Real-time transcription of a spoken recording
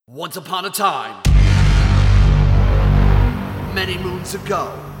Once upon a time, many moons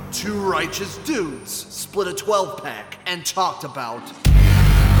ago, two righteous dudes split a 12-pack and talked about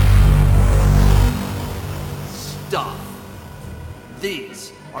stuff.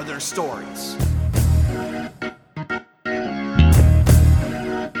 These are their stories.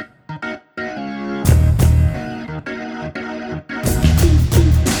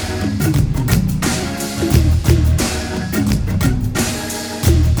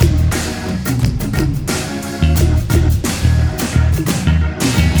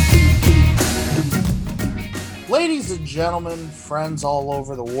 Ladies and gentlemen, friends all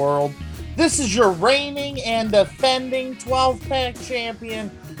over the world, this is your reigning and defending 12-pack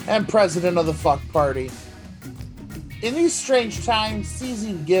champion and president of the fuck party. In these strange times, it's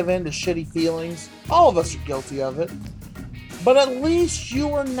easy to give in to shitty feelings. All of us are guilty of it. But at least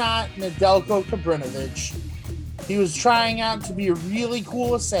you are not Nedeljko Kabrinovic. He was trying out to be a really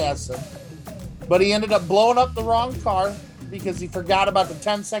cool assassin, but he ended up blowing up the wrong car because he forgot about the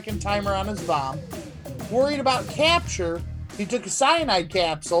 10-second timer on his bomb. Worried about capture, he took a cyanide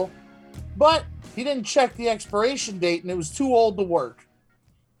capsule, but he didn't check the expiration date and it was too old to work.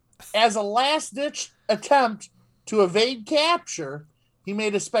 As a last-ditch attempt to evade capture, he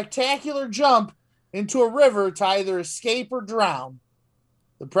made a spectacular jump into a river to either escape or drown.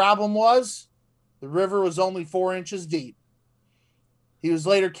 The problem was, the river was only 4 inches deep. He was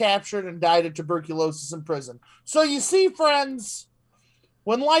later captured and died of tuberculosis in prison. So you see, friends,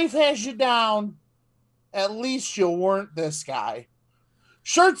 when life has you down, at least you weren't this guy.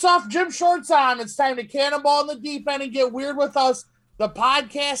 Shirts off, gym shorts on. It's time to cannonball in the deep end and get weird with us, the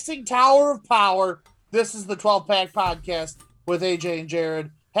podcasting tower of power. This is the 12-pack podcast with AJ and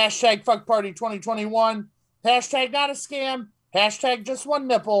Jared. Hashtag fuck party 2021. Hashtag not a scam. Hashtag just one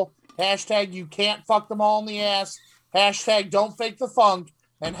nipple. Hashtag you can't fuck them all in the ass. Hashtag don't fake the funk.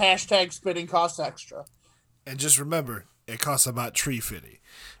 And hashtag spitting costs extra. And just remember, it costs about $3.50.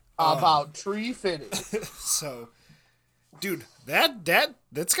 About tree fitting. So, dude,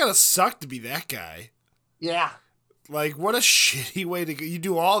 that's gotta suck to be that guy. Yeah. Like, what a shitty way to go. You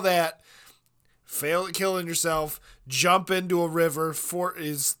do all that, fail at killing yourself, jump into a river,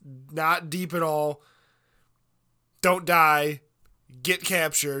 is not deep at all, don't die, get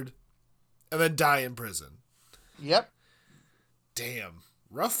captured, and then die in prison. Yep. Damn.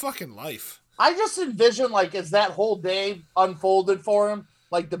 Rough fucking life. I just envision, like, as that whole day unfolded for him,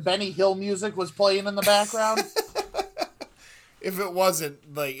 like the Benny Hill music was playing in the background. If it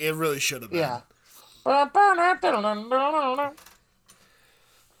wasn't, like, it really should have been. Yeah.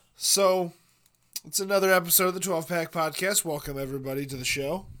 So, it's another episode of the 12-Pack Podcast. Welcome, everybody, to the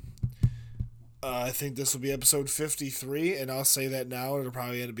show. I think this will be episode 53, and I'll say that now. It'll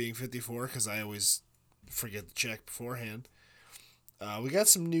probably end up being 54, because I always forget to check beforehand. We got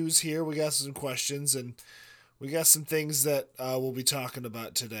some news here. We got some questions, and we got some things that we'll be talking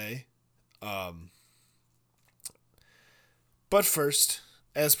about today. But first,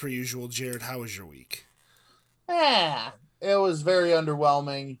 as per usual, Jared, how was your week? It was very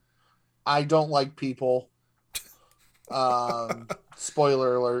underwhelming. I don't like people.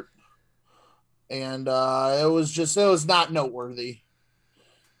 Spoiler alert. And it was not noteworthy.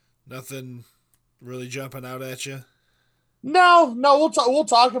 Nothing really jumping out at you? No, we'll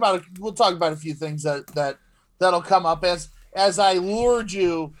talk about it. We'll talk about a few things that'll come up as I lured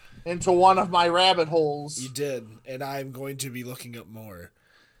you into one of my rabbit holes. You did, and I'm going to be looking up more.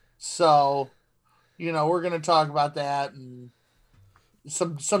 So, we're going to talk about that, and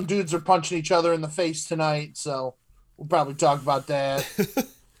some dudes are punching each other in the face tonight, so we'll probably talk about that.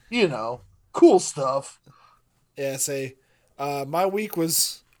 Cool stuff. Yeah, my week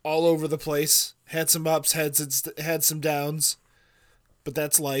was all over the place. Had some ups, had some downs, but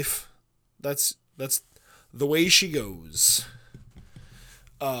that's life. That's the way she goes.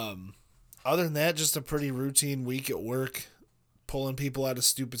 Other than that, just a pretty routine week at work, pulling people out of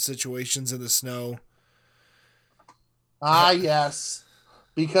stupid situations in the snow. Yes.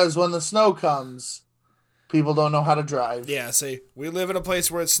 Because when the snow comes, people don't know how to drive. Yeah, we live in a place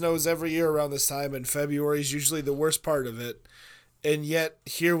where it snows every year around this time, and February is usually the worst part of it. And yet,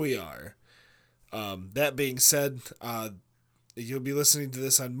 here we are. That being said, you'll be listening to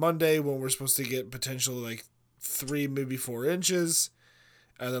this on Monday when we're supposed to get potentially 3, maybe 4 inches.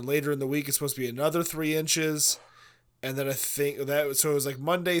 And then later in the week, it's supposed to be another 3 inches. And then I think so it was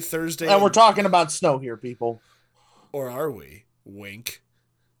Monday, Thursday. And we're talking about snow here, people. Or are we? Wink.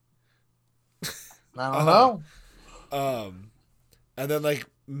 I don't know. And then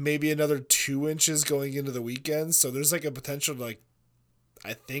maybe another 2 inches going into the weekend. So there's a potential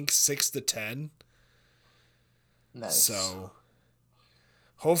I think 6 to 10. Nice. So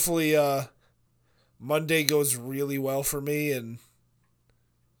hopefully Monday goes really well for me and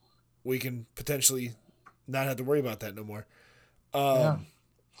we can potentially not have to worry about that no more.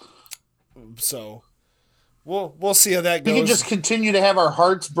 So we'll see how that goes. We can just continue to have our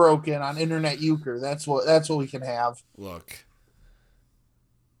hearts broken on Internet Euchre. That's what we can have. Look,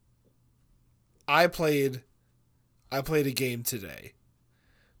 I played a game today,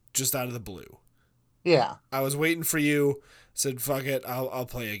 just out of the blue. Yeah. I was waiting for you. Said fuck it, I'll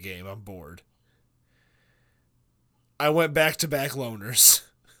play a game. I'm bored. I went back-to-back loners.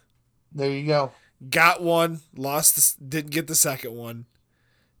 There you go. Got one, didn't get the second one,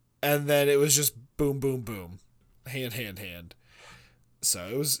 and then it was just boom, boom, boom, hand.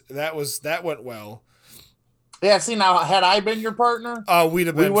 So that went well. Yeah. See, now had I been your partner, we'd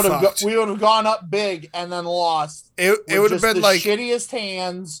have been fucked. We would have gone up big and then lost. It would have been the like shittiest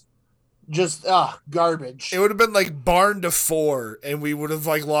hands. Just garbage. It would have been like barn to 4, and we would have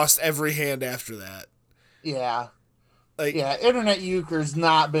like lost every hand after that. Yeah. Like, Internet Euchre has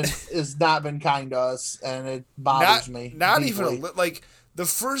not been kind to us, and it bothers me. Not deeply. even like the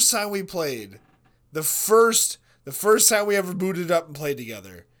first time we played, the first time we ever booted up and played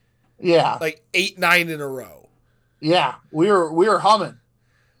together. Yeah, like 8-9 in a row. Yeah, we were humming.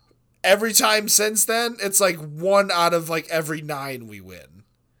 Every time since then, it's like 1 out of like every 9 we win.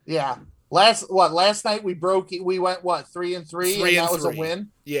 Yeah. Last night we went 3-3, and that was a win.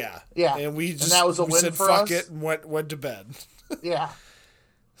 Yeah. And that was a win said for fuck us. it and went to bed. Yeah.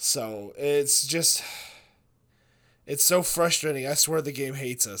 So it's so frustrating. I swear the game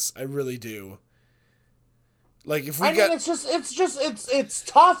hates us. I really do. Like if it's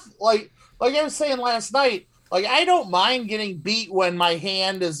tough. Like I was saying last night, like I don't mind getting beat when my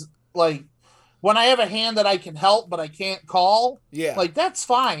hand is like when I have a hand that I can help but I can't call. Yeah. Like that's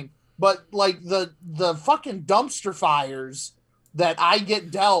fine. But like the fucking dumpster fires that I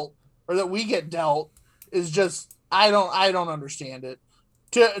get dealt or that we get dealt is just I don't understand it.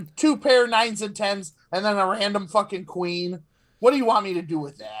 Two pair 9s and 10s and then a random fucking queen. What do you want me to do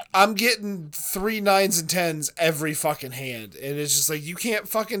with that? I'm getting 3 9s and 10s every fucking hand, and it's just like you can't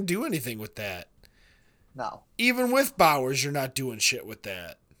fucking do anything with that. No. Even with Bowers, you're not doing shit with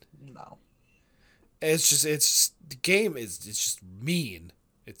that. No. It's the game it's just mean.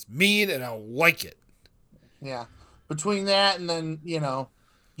 It's mean, and I don't like it. Yeah. Between that and then,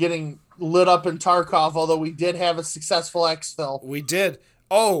 getting lit up in Tarkov, although we did have a successful exfil. We did.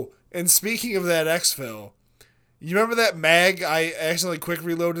 Oh, and speaking of that exfil, you remember that mag I accidentally quick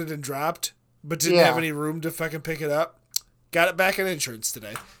reloaded and dropped, but didn't have any room to fucking pick it up? Got it back in insurance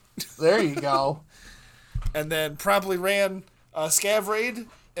today. There you go. And then promptly ran a scav raid,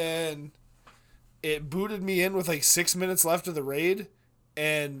 and it booted me in with like 6 minutes left of the raid.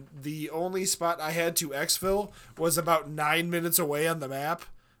 And the only spot I had to exfil was about 9 minutes away on the map.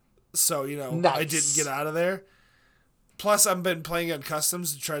 So, nice. I didn't get out of there. Plus, I've been playing on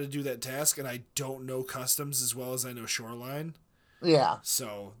customs to try to do that task, and I don't know customs as well as I know shoreline. Yeah.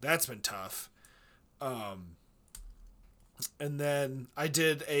 So, that's been tough. And then I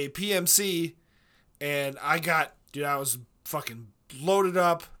did a PMC, and I was fucking loaded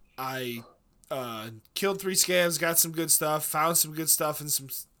up. I killed 3 scavs, got some good stuff, found some good stuff in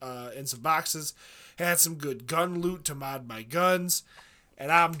some boxes, had some good gun loot to mod my guns,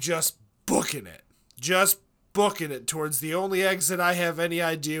 and I'm just booking it towards the only exit I have any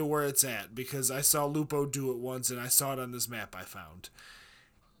idea where it's at, because I saw Lupo do it once and I saw it on this map I found.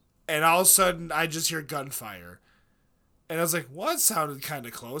 And all of a sudden I just hear gunfire. And I was like, well, that sounded kind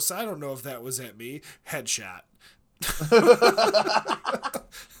of close. I don't know if that was at me. Headshot.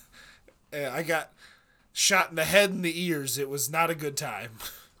 And I got shot in the head and the ears. It was not a good time.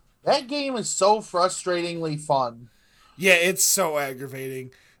 That game is so frustratingly fun. Yeah, it's so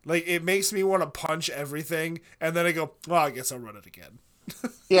aggravating. Like, it makes me want to punch everything, and then I go, well, I guess I'll run it again.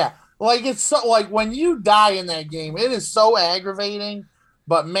 Yeah, like, it's so, like, when you die in that game, it is so aggravating,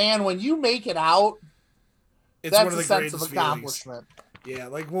 but man, when you make it out, it's that's one of the a sense of feelings. accomplishment. Yeah,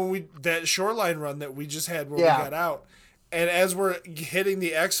 like when that shoreline run that we just had where we got out, and as we're hitting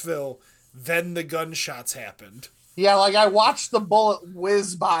the exfil, then the gunshots happened. Yeah, like, I watched the bullet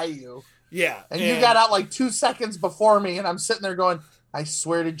whiz by you. Yeah. And you got out like 2 seconds before me, and I'm sitting there going, I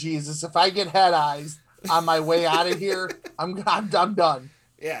swear to Jesus, if I get head eyes on my way out of here, I'm done.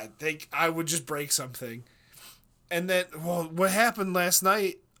 Yeah, I would just break something. And then, well, what happened last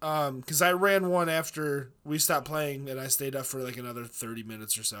night, because I ran one after we stopped playing, and I stayed up for like another 30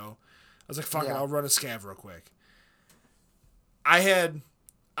 minutes or so. I was like, fuck it, I'll run a scav real quick. I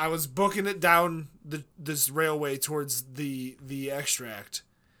was booking it down this railway towards the extract.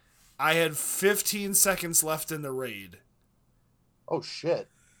 I had 15 seconds left in the raid. Oh, shit.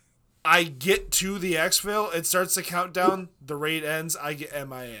 I get to the exfil, it starts the countdown, the raid ends, I get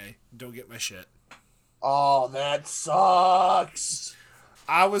MIA. Don't get my shit. Oh, that sucks.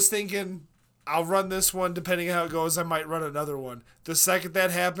 I was thinking, I'll run this one. Depending on how it goes, I might run another one. The second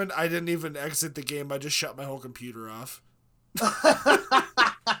that happened, I didn't even exit the game. I just shut my whole computer off.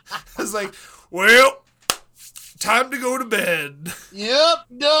 I was like, well, time to go to bed. Yep,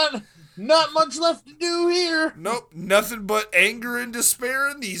 done. Not much left to do here. Nope, nothing but anger and despair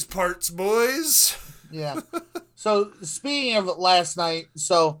in these parts, boys. Yeah. So, speaking of last night,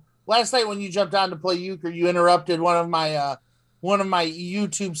 when you jumped on to play euchre, you interrupted one of my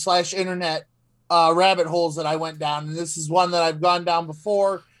YouTube/internet rabbit holes that I went down, and this is one that I've gone down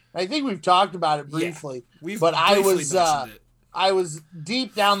before. I think we've talked about it briefly, but I was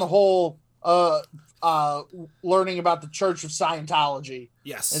deep down the hole, learning about the Church of Scientology.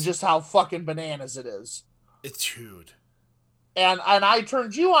 Yes, and just how fucking bananas it is. It's huge. And I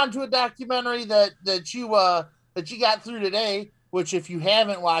turned you on to a documentary that you got through today, which if you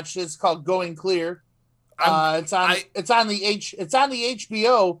haven't watched, it's called Going Clear. It's on the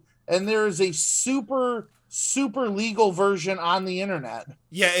HBO, and there is a super legal version on the internet.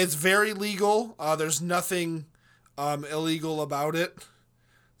 Yeah, it's very legal. There's nothing illegal about it.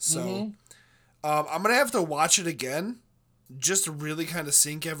 So I'm gonna have to watch it again, just to really kind of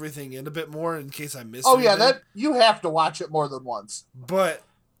sink everything in a bit more in case I miss. Yeah, that you have to watch it more than once. But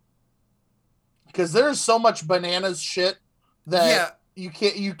because there's so much bananas shit that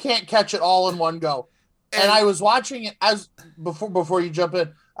you can't catch it all in one go. And I was watching it before you jump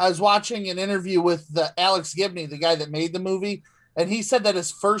in. I was watching an interview with the Alex Gibney, the guy that made the movie, and he said that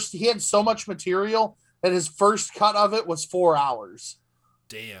he had so much material that his first cut of it was 4 hours.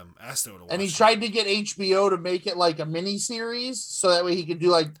 Damn, I still would have watched. And he tried to get HBO to make it like a mini series so that way he could do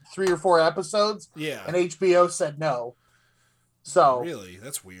like 3 or 4 episodes. Yeah. And HBO said no. So really,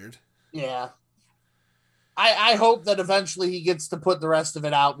 that's weird. Yeah. I hope that eventually he gets to put the rest of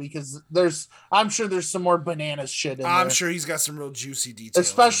it out because I'm sure there's some more bananas shit in there. I'm sure he's got some real juicy details.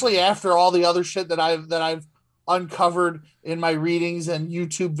 Especially after all the other shit that I've uncovered in my readings and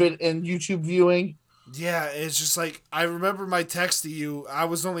YouTube viewing. Yeah, it's just like I remember my text to you. I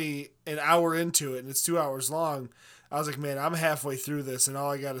was only an hour into it and it's 2 hours long. I was like, man, I'm halfway through this and all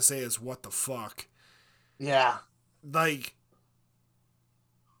I gotta say is what the fuck. Yeah. Like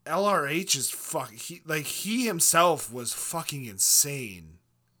LRH is he himself was fucking insane.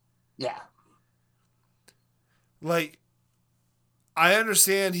 Yeah. Like, I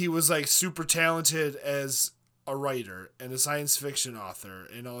understand he was like super talented as a writer and a science fiction author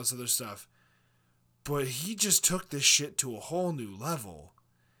and all this other stuff, but he just took this shit to a whole new level.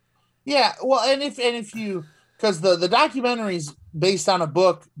 Yeah, well, and if you, because the documentary's based on a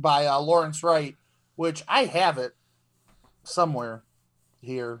book by Lawrence Wright, which I have it somewhere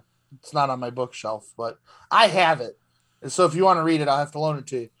here. It's not on my bookshelf, but I have it. And so if you want to read it, I'll have to loan it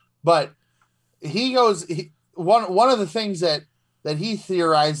to you. But one of the things that he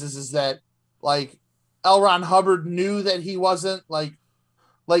theorizes is that like L. Ron Hubbard knew that he wasn't like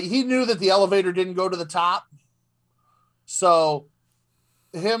he knew that the elevator didn't go to the top. So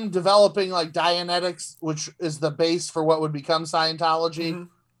him developing like Dianetics, which is the base for what would become Scientology.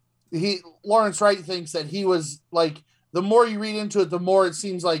 Lawrence Wright thinks that he was like, the more you read into it, the more it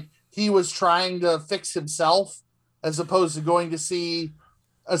seems like he was trying to fix himself as opposed to going to see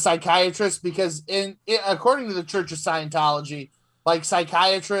a psychiatrist, because according to the Church of Scientology, like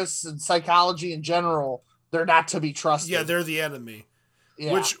psychiatrists and psychology in general, they're not to be trusted. Yeah, they're the enemy.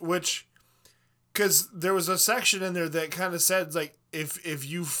 Yeah. Which, because there was a section in there that kind of said like, if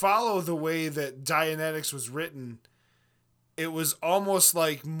you follow the way that Dianetics was written, it was almost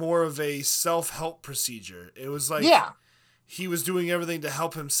like more of a self-help procedure. It was like he was doing everything to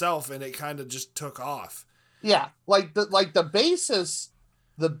help himself, and it kind of just took off. Yeah, like the basis,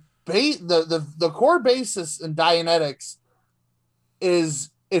 the core basis in Dianetics is,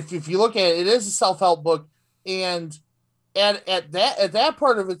 if you look at it, it is a self-help book, and at that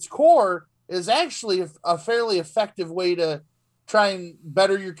part of its core is actually a fairly effective way to try and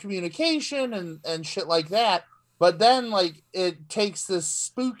better your communication and shit like that. But then, like, it takes this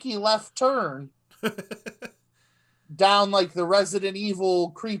spooky left turn down, like, the Resident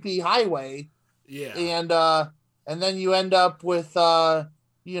Evil creepy highway. Yeah. And then you end up with, a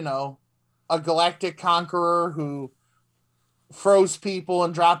galactic conqueror who froze people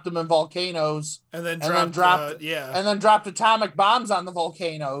and dropped them in volcanoes. And then dropped atomic bombs on the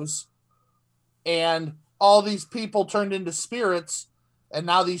volcanoes. And all these people turned into spirits, and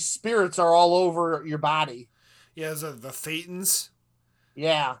now these spirits are all over your body. Yeah, the Thetans.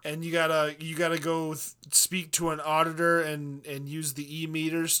 Yeah. And you gotta go speak to an auditor and use the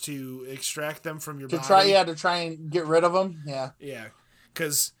e-meters to extract them from your body. To try and get rid of them. Yeah. Yeah,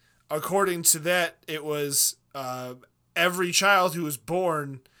 because according to that, it was every child who was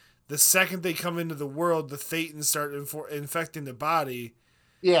born, the second they come into the world, the thetans start infecting the body.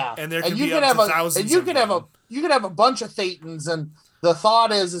 Yeah, And there can be up to thousands. And you can have a bunch of thetans, and the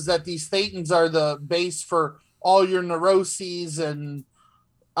thought is that these thetans are the base for all your neuroses and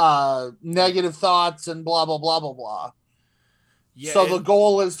negative thoughts and blah blah blah blah blah. Yeah, so the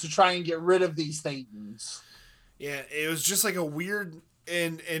goal is to try and get rid of these thetans. Yeah, it was just like a weird,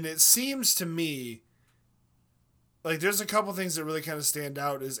 and it seems to me like there's a couple things that really kind of stand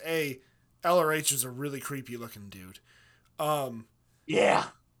out. Is LRH is a really creepy looking dude. Yeah.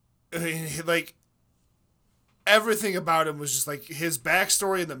 I mean, like everything about him was just like his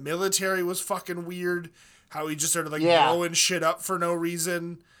backstory in the military was fucking weird. How he just started like blowing shit up for no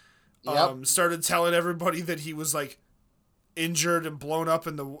reason. Yep. Started telling everybody that he was like injured and blown up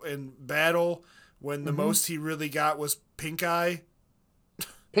in battle when the most he really got was pink eye.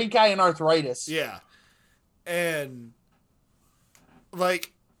 Pink eye and arthritis. Yeah. And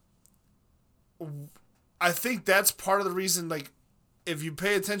like I think that's part of the reason, like, if you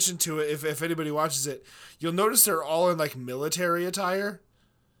pay attention to it, if anybody watches it, you'll notice they're all in like military attire.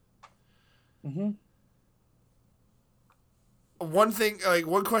 Mm-hmm.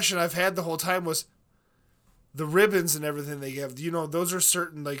 One question I've had the whole time was the ribbons and everything they have. You know, those are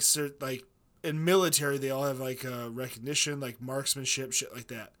certain like in military they all have like recognition, like marksmanship, shit like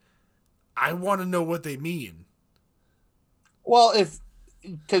that. I want to know what they mean. Well,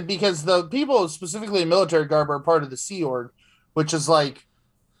 because the people specifically in military garb are part of the Sea Org, which is like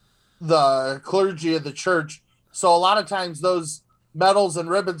the clergy of the church. So a lot of times those medals and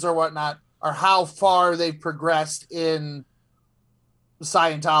ribbons or whatnot are how far they've progressed in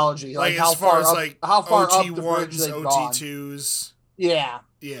Scientology, like how as far far as up, like how far OT1s, up the bridge they've OT2s. Yeah.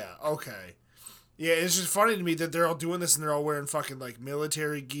 Yeah. Okay. Yeah, it's just funny to me that they're all doing this and they're all wearing fucking like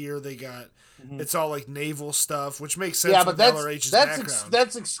military gear. They got it's all like naval stuff, which makes sense. Yeah, but LRH's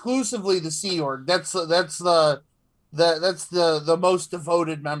that's exclusively the Sea Org. That's the most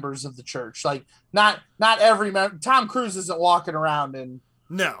devoted members of the church. Like not every member. Tom Cruise isn't walking around and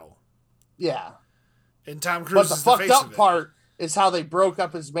no. Yeah. And Tom Cruise. But the fucked up part is how they broke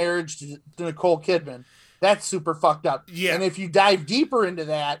up his marriage to Nicole Kidman. That's super fucked up. Yeah. And if you dive deeper into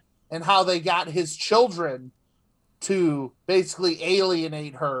that and how they got his children to basically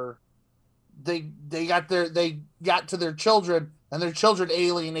alienate her, they got to their children and their children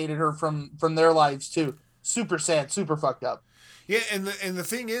alienated her from their lives too. Super sad, super fucked up. Yeah, and the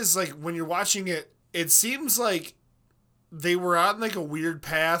thing is, like, when you're watching it, it seems like they were on like a weird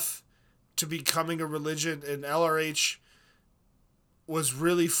path to becoming a religion, and LRH was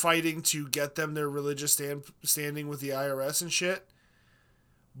really fighting to get them their religious standing with the IRS and shit.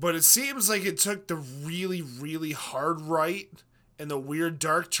 But it seems like it took the really, really hard right and the weird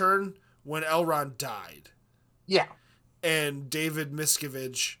dark turn when L. Ron died. Yeah. And David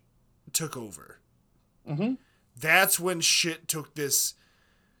Miscavige took over. Mm-hmm. That's when shit took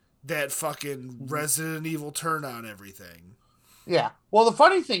that fucking Resident Evil turn on everything. Yeah. Well, the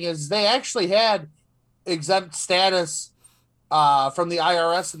funny thing is they actually had exempt status from the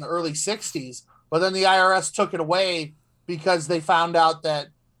IRS in the early 60s, but then the IRS took it away because they found out that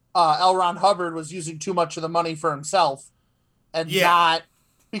L. Ron Hubbard was using too much of the money for himself and not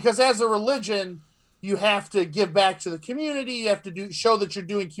because as a religion, you have to give back to the community. You have to show that you're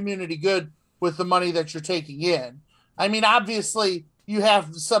doing community good with the money that you're taking in. I mean, obviously you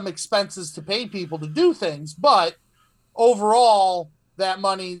have some expenses to pay people to do things, but overall that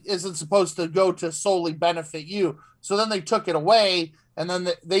money isn't supposed to go to solely benefit you. So then they took it away and then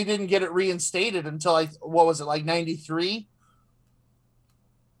they didn't get it reinstated until what was it, like 93?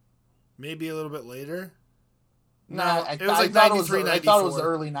 Maybe a little bit later. No, it was like 93, 94. I thought it was the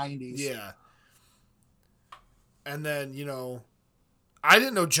early 90s. Yeah. And then, I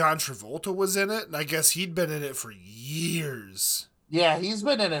didn't know John Travolta was in it, and I guess he'd been in it for years. Yeah, he's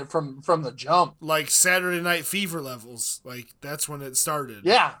been in it from the jump. Like Saturday Night Fever levels. Like, that's when it started.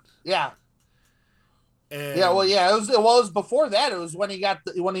 Yeah, yeah. And yeah, well, yeah, it was before that. It was when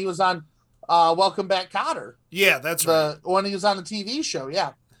he was on Welcome Back, Kotter. Yeah, that's right. When he was on the TV show,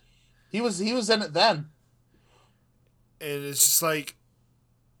 yeah. He was in it then. And it's just like,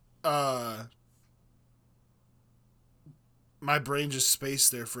 my brain just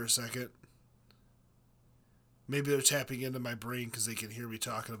spaced there for a second. Maybe they're tapping into my brain because they can hear me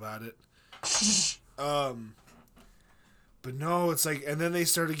talking about it. But no, it's like, and then they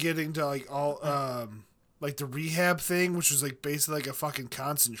started getting to like all, like the rehab thing, which was like basically like a fucking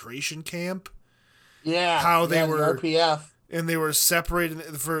concentration camp. Yeah. How they were the RPF. And they were separated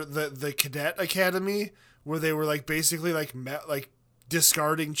for the cadet academy, where they were like basically like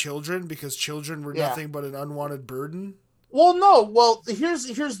discarding children because children were nothing but an unwanted burden. Well, no. Well, here's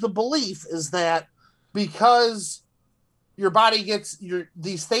the belief is that because your body gets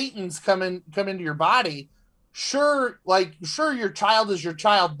these thetans come into your body, sure, your child is your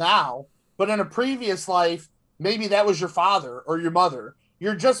child now, but in a previous life, maybe that was your father or your mother.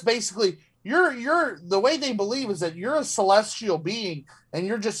 You're just basically you're the way they believe is that you're a celestial being and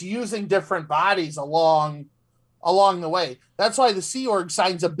you're just using different bodies along the way. That's why the Sea Org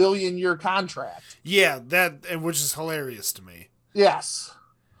signs a 1 billion-year contract. Yeah, which is hilarious to me. Yes.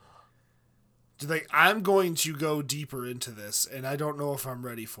 Like, I'm going to go deeper into this, and I don't know if I'm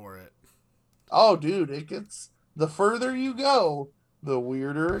ready for it. Oh, dude, it gets the further you go, the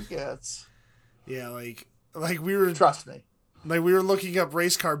weirder it gets. Yeah, like we were. Trust me. Like, we were looking up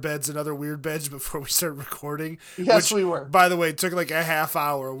race car beds and other weird beds before we started recording. Yes, which, we were. By the way, it took like a half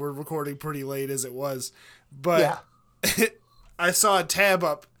hour. We're recording pretty late as it was. But I saw a tab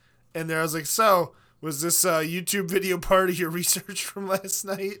up and there I was like, so, was this a YouTube video part of your research from last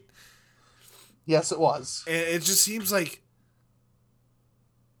night? Yes, it was. And it just seems like,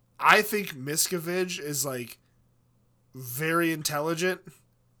 I think Miscavige is like very intelligent.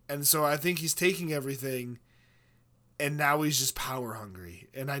 And so I think he's taking everything and now he's just power hungry.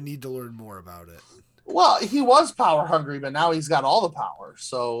 And I need to learn more about it. Well, he was power hungry, but now he's got all the power.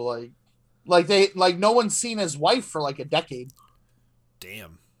 So like no one's seen his wife for like a decade.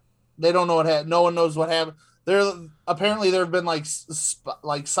 Damn. They don't know no one knows what happened. There have been like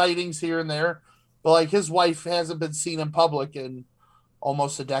sightings here and there, but like his wife hasn't been seen in public in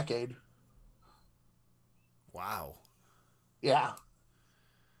almost a decade. Wow. Yeah.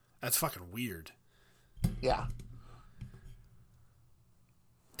 That's fucking weird. Yeah.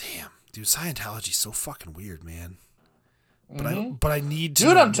 Damn, dude, Scientology's so fucking weird, man. But I need to.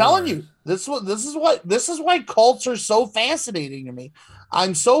 Dude, I'm telling you, this is why cults are so fascinating to me.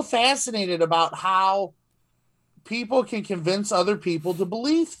 I'm so fascinated about how people can convince other people to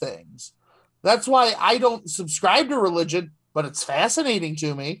believe things. That's why I don't subscribe to religion, but it's fascinating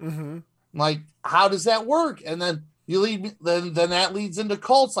to me. Mm-hmm. Like, how does that work? And then then that leads into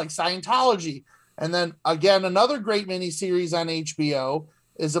cults like Scientology. And then again, another great miniseries on HBO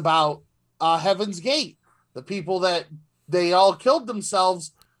is about Heaven's Gate, the people that they all killed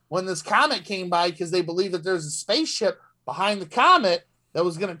themselves when this comet came by because they believed that there's a spaceship behind the comet that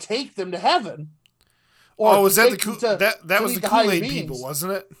was going to take them to heaven. Was that that was the Kool-Aid people,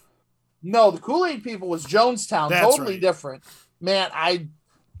 wasn't it? No, the Kool-Aid people was Jonestown. That's totally right. Different. Man,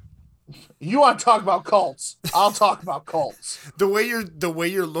 you want to talk about cults? I'll talk about cults. The way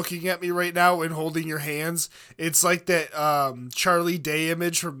you're looking at me right now and holding your hands, it's like that Charlie Day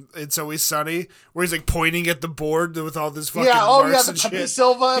image from It's Always Sunny, where he's like pointing at the board with all this fucking marks the and Pepe shit.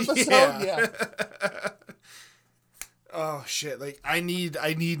 Silva episode. Yeah. Oh shit! Like I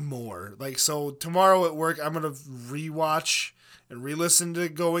need more. Like, so tomorrow at work, I'm gonna rewatch and re-listen to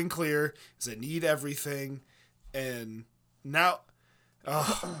Going Clear because I need everything, and now.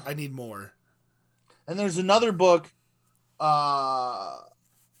 Oh, I need more. And there's another book. What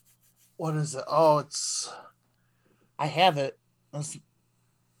is it? Oh, I have it.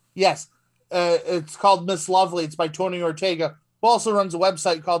 Yes. It's called Miss Lovely. It's by Tony Ortega, who also runs a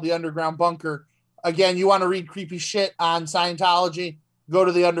website called The Underground Bunker. Again, you want to read creepy shit on Scientology, go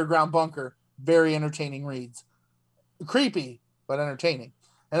to The Underground Bunker. Very entertaining reads. Creepy, but entertaining.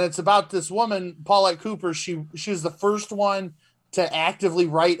 And it's about this woman, Paulette Cooper. She was the first one to actively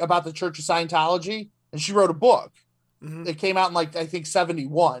write about the Church of Scientology, and she wrote a book. Mm-hmm. It came out in I think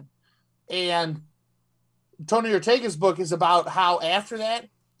 71. And Tony Ortega's book is about how after that,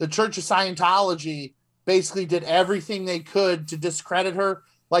 the Church of Scientology basically did everything they could to discredit her.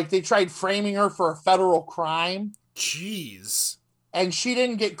 Like, they tried framing her for a federal crime. Jeez. And she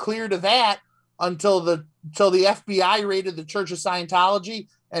didn't get cleared of that until the FBI raided the Church of Scientology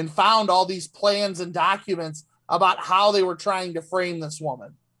and found all these plans and documents about how they were trying to frame this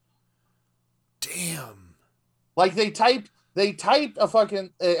woman. Damn. Like, they typed a fucking,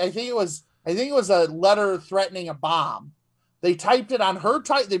 I think it was a letter threatening a bomb. They typed it on her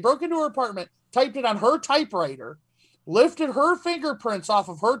they broke into her apartment, typed it on her typewriter, lifted her fingerprints off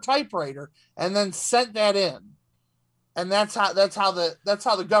of her typewriter, and then sent that in. And that's how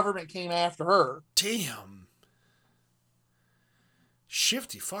the government came after her. Damn.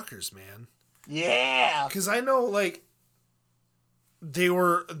 Shifty fuckers, man. Yeah. Because I know, like, they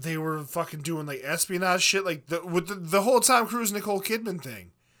were fucking doing, like, espionage shit, like, with the whole Tom Cruise Nicole Kidman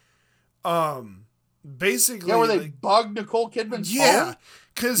thing. basically, Yeah, where they like, bugged Nicole Kidman's yeah, phone?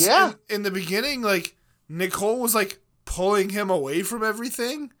 because Yeah. in the beginning, like, Nicole was, like, pulling him away from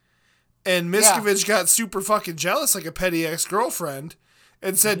everything, and Miscavige got super fucking jealous like a petty ex-girlfriend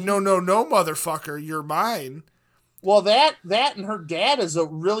and said, no, motherfucker, you're mine. Well, that and her dad is a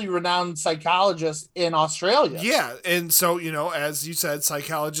really renowned psychologist in Australia. Yeah, and so, you know, as you said,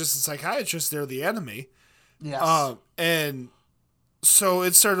 psychologists and psychiatrists, they're the enemy. Yes. And so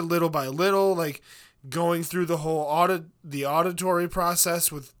it started little by little, like, going through the whole auditory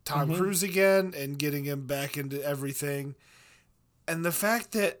process with Tom Cruise again and getting him back into everything. And the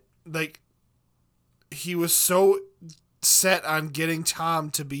fact that, like, he was so set on getting Tom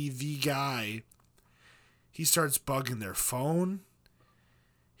to be the guy, he starts bugging their phone.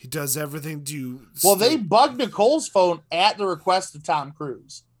 He does everything to... Well, they bugged Nicole's phone at the request of Tom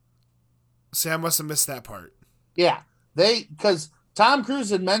Cruise. See, I must have missed that part. Yeah. Because Tom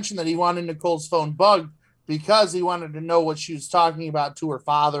Cruise had mentioned that he wanted Nicole's phone bugged because he wanted to know what she was talking about to her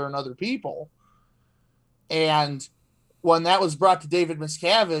father and other people. And when that was brought to David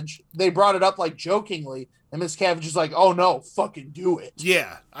Miscavige, they brought it up like jokingly, and Miscavige is like, "Oh no, fucking do it."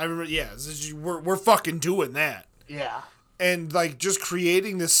 Yeah, I remember. Yeah, we're fucking doing that. Yeah, and like just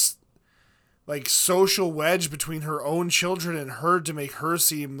creating this like social wedge between her own children and her to make her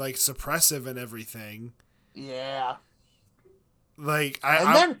seem like suppressive and everything. Yeah. Like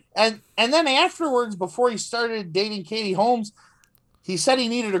and then afterwards, before he started dating Katie Holmes, he said he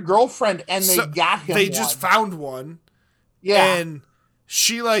needed a girlfriend, and they got him. They just found one. Yeah, and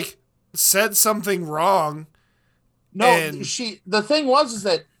she like said something wrong. No, the thing was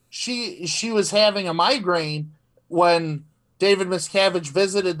that she was having a migraine when David Miscavige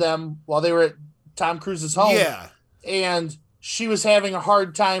visited them while they were at Tom Cruise's home. Yeah, and she was having a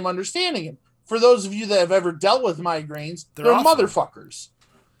hard time understanding him. For those of you that have ever dealt with migraines, they're motherfuckers.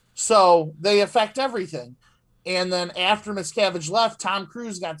 So they affect everything. And then after Miscavige left, Tom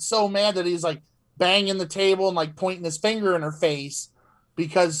Cruise got so mad that he's like banging the table and like pointing his finger in her face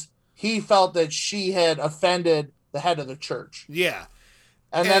because he felt that she had offended the head of the church. Yeah.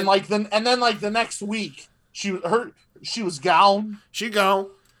 And then the next week she was gone. She gone.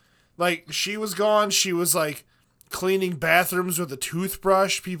 Like she was gone. She was like cleaning bathrooms with a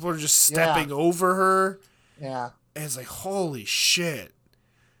toothbrush. People are just stepping over her. Yeah. And it's like, holy shit.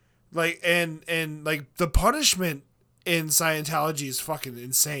 Like and like the punishment in Scientology is fucking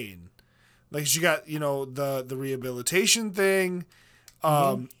insane. Like she got, you know, the rehabilitation thing.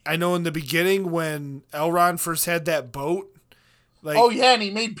 I know in the beginning when Elron first had that boat, like, oh yeah, and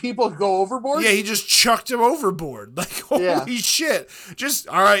he made people go overboard. Yeah, he just chucked him overboard. Like, holy shit! Just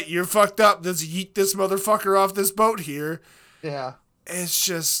all right, you're fucked up. Let's yeet this motherfucker off this boat here. Yeah, it's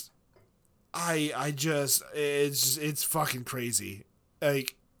just, it's fucking crazy.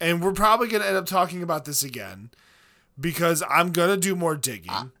 Like, and we're probably gonna end up talking about this again because I'm gonna do more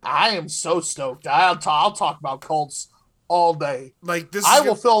digging. I am so stoked. I'll talk about cults all day. Like this, I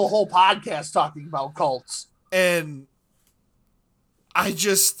will fill a whole podcast talking about cults. And I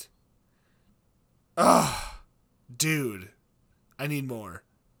just, dude, I need more.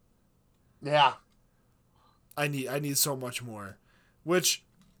 Yeah, I need so much more, which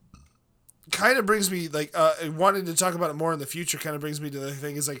kind of brings me like wanting to talk about it more in the future. Kind of brings me to the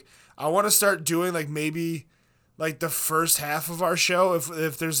thing is like I want to start doing like maybe like the first half of our show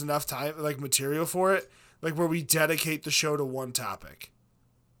if there's enough time like material for it, like where we dedicate the show to one topic.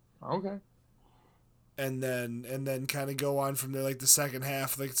 Okay. And then kind of go on from there, like the second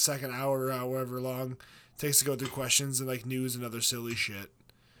half, like the second hour or however long it takes to go through questions and like news and other silly shit.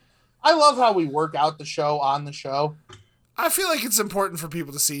 I love how we work out the show on the show. I feel like it's important for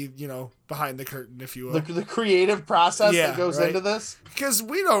people to see, you know, behind the curtain, if you will. The creative process that goes into this. Because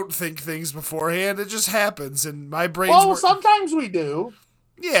we don't think things beforehand. It just happens. And my brain's... Well, sometimes we do.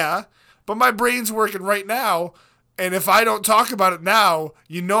 Yeah. But my brain's working right now. And if I don't talk about it now,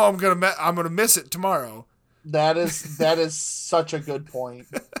 you know I'm gonna miss it tomorrow. That is such a good point.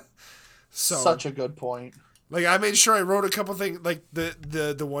 Such a good point. Like I made sure I wrote a couple things, like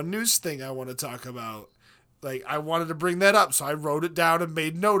the one news thing I want to talk about. Like I wanted to bring that up, so I wrote it down and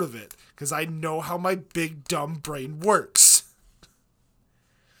made note of it because I know how my big dumb brain works.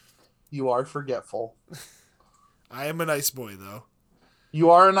 You are forgetful. I am a nice boy, though. You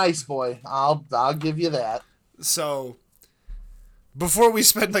are a nice boy. I'll give you that. So, before we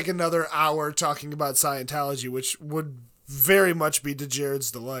spend like another hour talking about Scientology, which would very much be to Jared's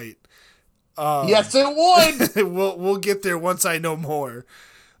delight. Yes, it would. we'll get there once I know more.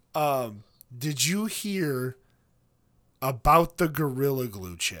 Did you hear about the Gorilla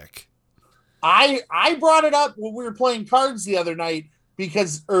Glue chick? I brought it up when we were playing cards the other night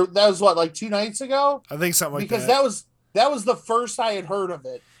because or that was what, like 2 nights ago? I think something like Because that. that was the first I had heard of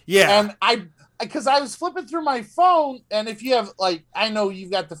it. Yeah. And because I was flipping through my phone, and if you have, like, I know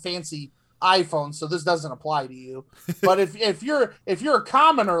you've got the fancy iPhone, so this doesn't apply to you. But if you're a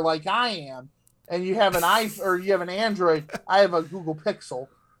commoner like I am, and you have an or you have an Android, I have a Google Pixel,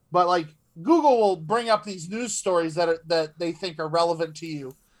 but like Google will bring up these news stories that they think are relevant to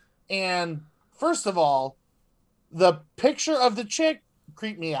you. And first of all, the picture of the chick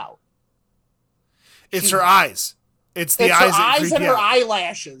creeped me out. It's her eyes. It's the It's eyes. her eyes and her out.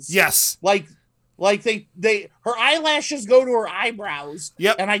 eyelashes. Yes. Like they her eyelashes go to her eyebrows.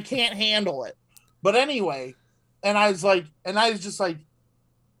 Yep. And I can't handle it. But anyway, and I was just like,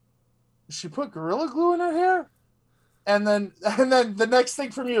 she put Gorilla Glue in her hair? And then the next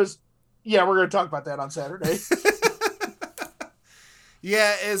thing from you is, yeah, we're gonna talk about that on Saturday.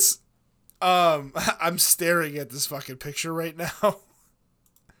 Yeah, it's I'm staring at this fucking picture right now.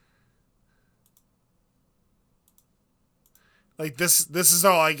 Like this is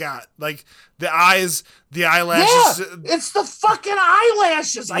all I got. Like the eyes, the eyelashes. Yeah, it's the fucking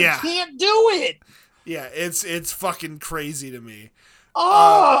eyelashes. Yeah. I can't do it. Yeah, it's fucking crazy to me.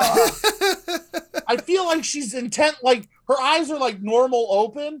 Oh, I feel like she's intent. Like her eyes are like normal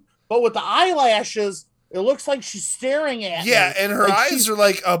open, but with the eyelashes, it looks like she's staring at me. Yeah, and her Like eyes are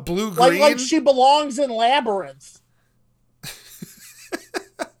like a blue green. like she belongs in Labyrinth.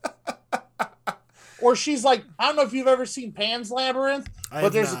 Or she's like, I don't know if you've ever seen Pan's Labyrinth,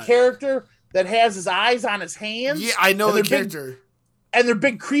 but there's a character that has his eyes on his hands. Yeah, I know the character. And they're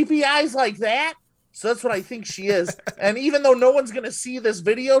big creepy eyes like that. So that's what I think she is. And even though no one's going to see this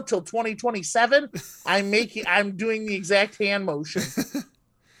video till 2027, I'm doing the exact hand motion.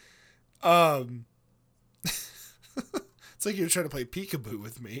 It's like you're trying to play peekaboo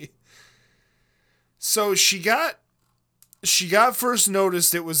with me. So she got first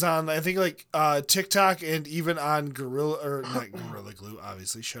noticed. It was on, I think, like TikTok and even on not Gorilla Glue,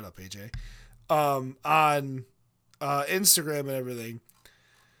 obviously. Shut up, AJ. On Instagram and everything.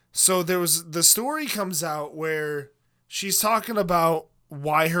 So the story comes out where she's talking about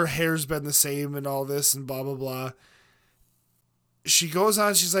why her hair's been the same and all this and blah, blah, blah. She goes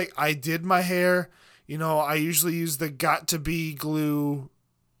on, she's like, I did my hair. You know, I usually use the Got To Be glue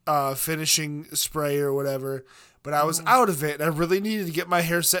finishing spray or whatever, but I was out of it and I really needed to get my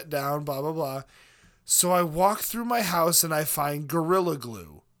hair set down, blah, blah, blah. So I walk through my house and I find Gorilla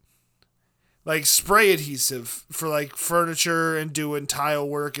Glue. Like spray adhesive for like furniture and doing tile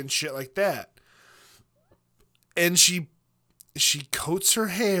work and shit like that. And she coats her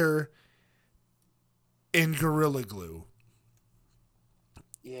hair in Gorilla Glue.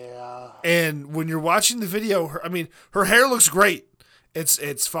 Yeah. And when you're watching the video, her hair looks great.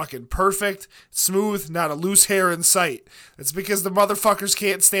 It's fucking perfect, smooth, not a loose hair in sight. It's because the motherfuckers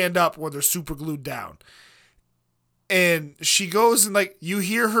can't stand up when they're super glued down. And she goes and like, you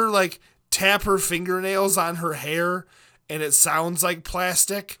hear her like tap her fingernails on her hair and it sounds like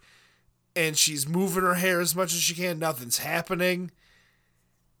plastic. And she's moving her hair as much as she can. Nothing's happening.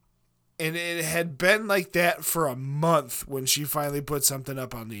 And it had been like that for a month when she finally put something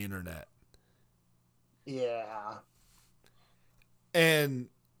up on the internet. Yeah. And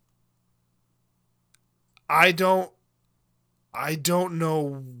I don't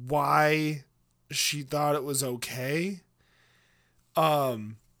know why she thought it was okay.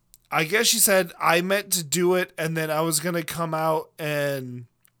 I guess she said I meant to do it and then I was going to come out and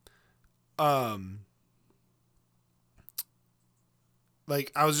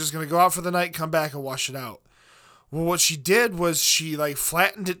like I was just going to go out for the night, come back and wash it out. Well, what she did was she like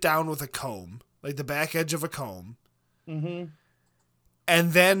flattened it down with a comb, like the back edge of a comb. Mm-hmm.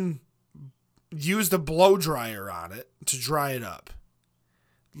 And then used a blow dryer on it to dry it up.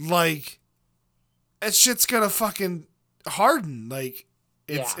 Like, that shit's gonna fucking harden. Like,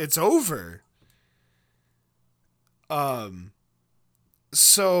 it's over.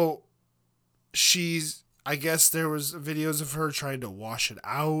 So I guess there was videos of her trying to wash it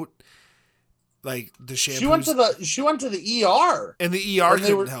out. Like the shampoo. She went to the ER. And the ER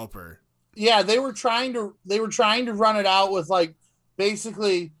couldn't help her. Yeah, they were trying to run it out with like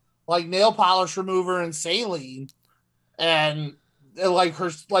basically like nail polish remover and saline, and like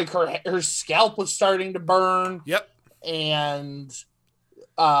her scalp was starting to burn. Yep. And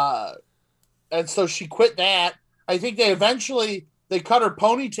so she quit that. I think they cut her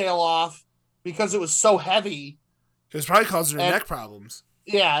ponytail off because it was so heavy. It was probably causing her neck problems.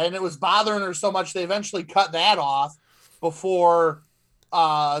 Yeah, and it was bothering her so much they eventually cut that off before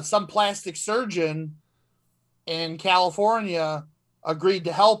some plastic surgeon in California agreed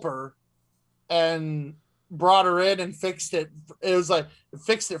to help her. And brought her in and fixed it. It was like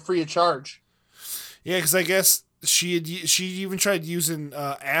fixed it free of charge. Yeah, because I guess she even tried using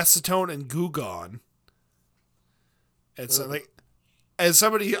acetone and Goo Gone. It's like, as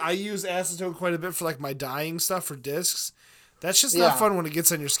somebody, I use acetone quite a bit for like my dyeing stuff for discs. That's just not fun when it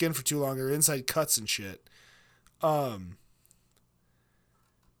gets on your skin for too long or inside cuts and shit. And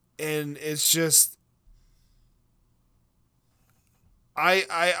it's just,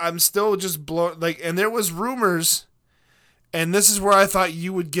 I'm still just blown. Like, and there was rumors, and this is where I thought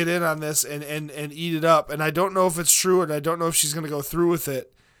you would get in on this and eat it up. And I don't know if it's true, and I don't know if she's going to go through with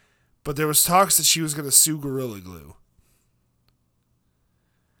it. But there was talks that she was going to sue Gorilla Glue.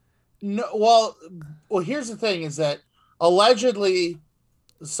 No, well, here's the thing: is that allegedly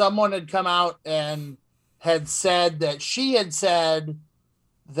someone had come out and had said that she had said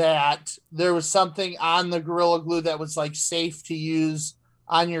that there was something on the Gorilla Glue that was like safe to use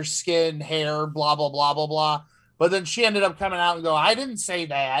on your skin, hair, blah blah blah blah blah. But then she ended up coming out and go, "I didn't say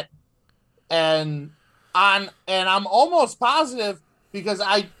that," and I'm almost positive because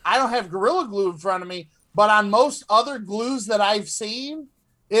I don't have Gorilla Glue in front of me, but on most other glues that I've seen,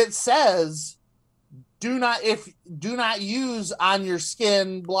 it says do not use on your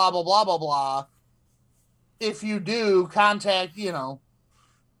skin, blah blah blah blah blah. If you do, contact,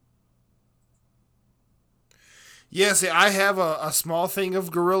 Yeah, see, I have a small thing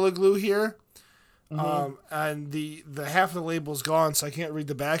of Gorilla Glue here. And the half of the label's gone, so I can't read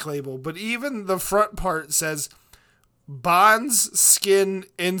the back label. But even the front part says bonds skin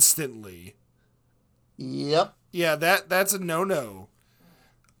instantly. Yep. Yeah, that's a no-no.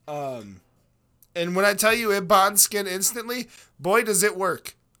 And when I tell you it bonds skin instantly, boy, does it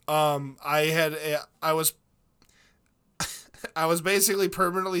work. I was basically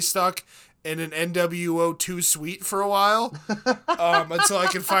permanently stuck in an NWO2 suite for a while, until I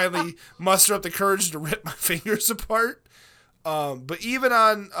could finally muster up the courage to rip my fingers apart. But even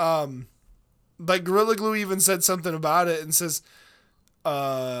on, like Gorilla Glue even said something about it and says,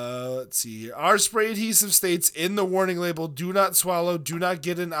 let's see, our spray adhesive states in the warning label, do not swallow, do not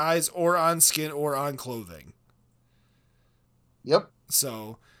get in eyes or on skin or on clothing. Yep.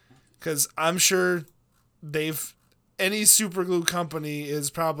 So, because I'm sure any super glue company is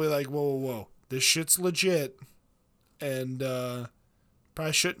probably like, whoa, this shit's legit, and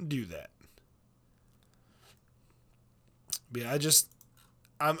probably shouldn't do that. But yeah,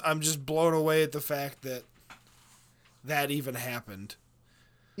 I'm just blown away at the fact that even happened.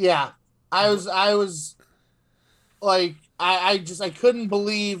 Yeah, I was like, I couldn't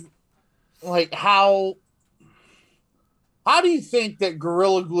believe, like, how do you think that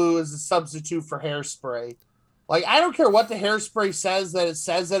Gorilla Glue is a substitute for hairspray? Like, I don't care what the hairspray says that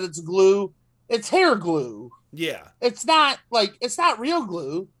it's glue. It's hair glue. Yeah. It's not real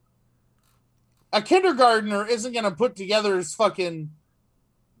glue. A kindergartner isn't going to put together his fucking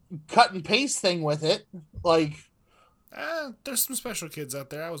cut and paste thing with it. Like, there's some special kids out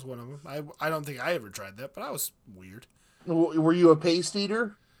there. I was one of them. I don't think I ever tried that, but I was weird. Were you a paste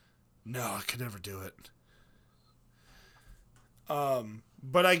eater? No, I could never do it.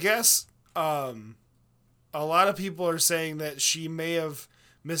 But I guess, a lot of people are saying that she may have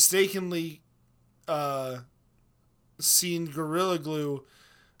mistakenly seen Gorilla Glue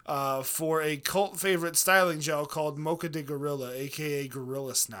for a cult favorite styling gel called Mocha de Gorilla, aka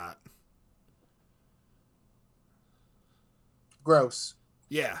Gorilla Snot. Gross.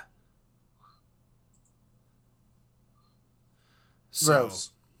 Yeah.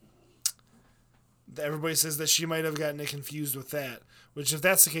 Gross. So, everybody says that she might have gotten it confused with that, which if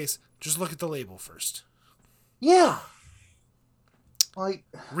that's the case, just look at the label first. Yeah. Like,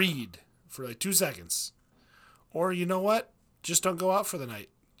 read for like 2 seconds. Or you know what? Just don't go out for the night.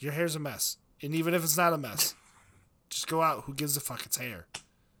 Your hair's a mess. And even if it's not a mess, just go out. Who gives a fuck? It's hair.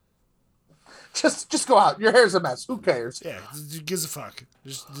 Just go out. Your hair's a mess. Who cares? Yeah, who gives a fuck?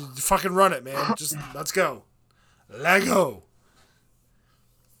 Just fucking run it, man. Just let's go. Lego.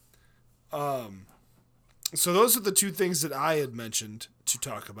 So those are the two things that I had mentioned to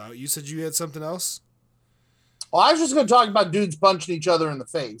talk about. You said you had something else? Well, I was just going to talk about dudes punching each other in the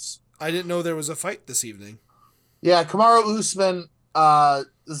face. I didn't know there was a fight this evening. Yeah, Kamaru Usman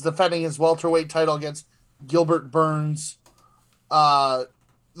is defending his welterweight title against Gilbert Burns.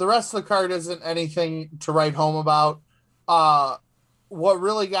 The rest of the card isn't anything to write home about. What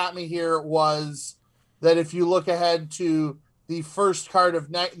really got me here was that if you look ahead to the first card of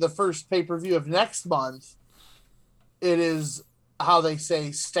the first pay-per-view of next month, it is, how they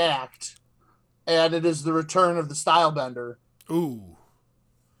say, stacked. And it is the return of the Stylebender. Ooh.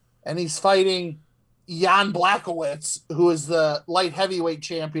 And he's fighting Jan Blachowicz, who is the light heavyweight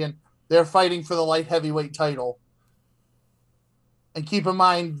champion. They're fighting for the light heavyweight title. And keep in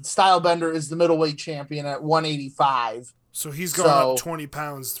mind, Stylebender is the middleweight champion at 185. So he's going up 20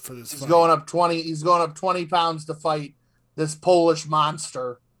 pounds for this fight. He's going up 20 pounds to fight this Polish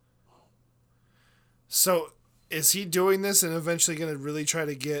monster. So is he doing this and eventually going to really try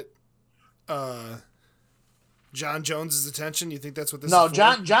to get John Jones' attention? You think that's what this is for?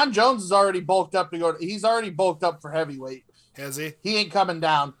 No, John Jones is already bulked up to go. He's already bulked up for heavyweight. Has he? He ain't coming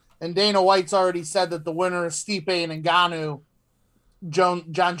down. And Dana White's already said that the winner is Stipe and Ngannou.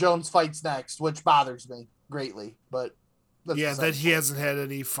 John Jones fights next, which bothers me greatly. But that he hasn't had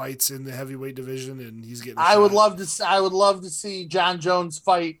any fights in the heavyweight division, and he's getting. I would love to see John Jones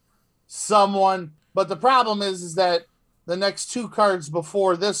fight someone, but the problem is that the next two cards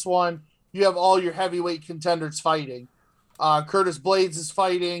before this one, you have all your heavyweight contenders fighting. Curtis Blades is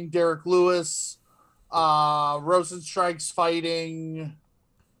fighting Derek Lewis. Rosenstrike's fighting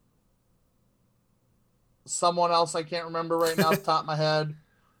someone else I can't remember right now off the top of my head.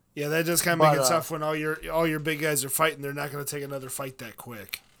 Yeah, that does kind of make it tough when all your big guys are fighting. They're not going to take another fight that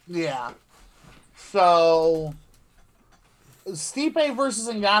quick. Yeah. So Stipe versus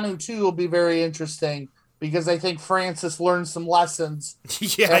Ngannou 2 will be very interesting because I think Francis learned some lessons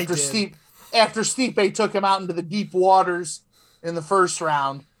after Stipe took him out into the deep waters in the first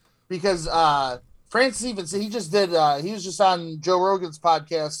round. Because Francis even said he was just on Joe Rogan's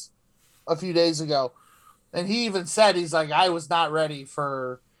podcast a few days ago. And he even said, he's like, I was not ready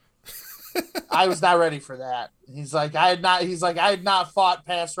for that. He's like, I had not fought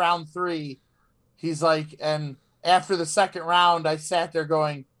past round 3. He's like, and after the second round, I sat there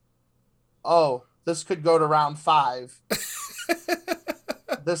going, oh, this could go to round 5.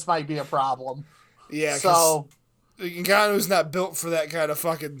 This might be a problem. Yeah. So Ngannou's not built for that kind of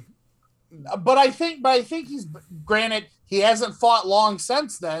fucking. But I think he's, granted, he hasn't fought long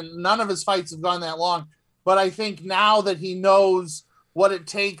since then. None of his fights have gone that long. But I think now that he knows what it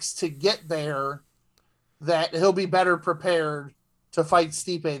takes to get there, that he'll be better prepared to fight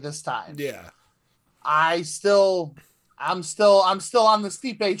Stipe this time. Yeah. I'm still on the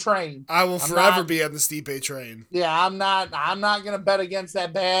Stipe train. I will forever be on the Stipe train. Yeah, I'm not gonna bet against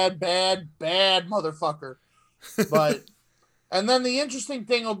that bad motherfucker. But and then the interesting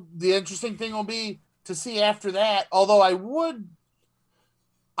thing will be to see after that. Although I would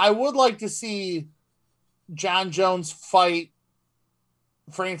like to see John Jones fight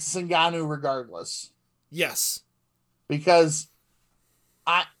Francis Ngannou regardless. Yes. Because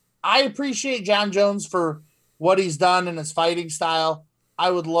I appreciate John Jones for what he's done in his fighting style.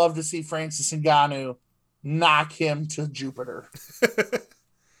 I would love to see Francis Ngannou knock him to Jupiter.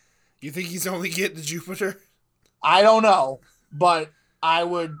 You think he's only getting to Jupiter? I don't know, but I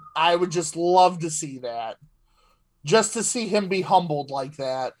would just love to see that. Just to see him be humbled like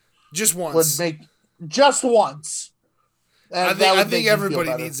that. Just once. Just once. And I think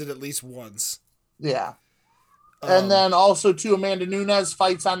everybody needs it at least once. Yeah. And then also, too, Amanda Nunes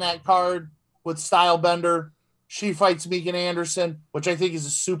fights on that card with Stylebender. She fights Megan Anderson, which I think is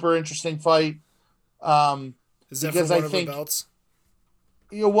a super interesting fight. Is that for one of the belts?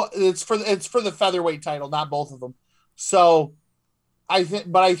 You know what? It's for the featherweight title, not both of them. So I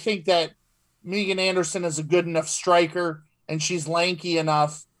think that Megan Anderson is a good enough striker, and she's lanky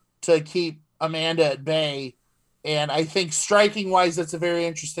enough to keep Amanda at bay. And I think striking wise, that's a very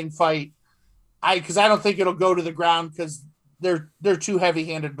interesting fight. Because I don't think it'll go to the ground because they're two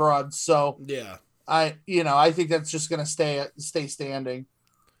heavy-handed broads. So yeah, I think that's just gonna stay standing.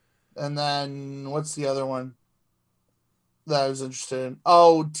 And then what's the other one that I was interested in?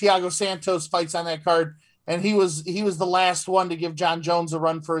 Oh, Thiago Santos fights on that card, and he was the last one to give John Jones a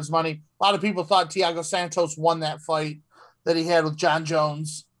run for his money. A lot of people thought Thiago Santos won that fight that he had with John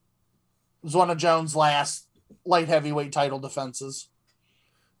Jones. It was one of Jones' last light heavyweight title defenses.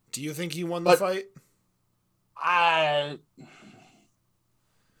 Do you think he won the fight?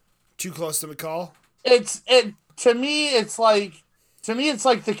 Too close to McCall? To me it's like the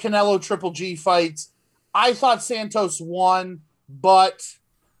Canelo Triple G fights. I thought Santos won, but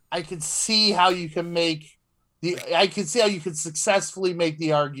I could see how you can successfully make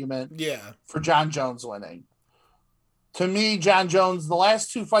the argument for John Jones winning. To me, John Jones, the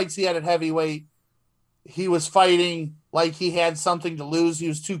last 2 fights he had at heavyweight, he was fighting like he had something to lose. He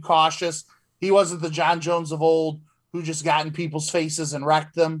was too cautious. He wasn't the John Jones of old who just got in people's faces and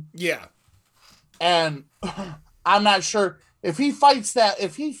wrecked them. Yeah. And I'm not sure if he fights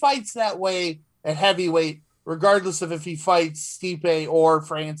that way at heavyweight, regardless of if he fights Stipe or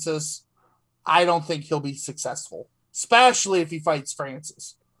Francis, I don't think he'll be successful, especially if he fights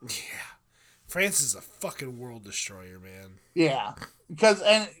Francis. Yeah. Francis is a fucking world destroyer, man. Yeah. Because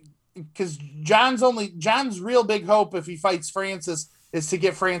because John's real big hope if he fights Francis is to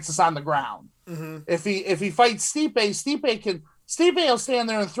get Francis on the ground. Mm-hmm. If he fights Stipe will stand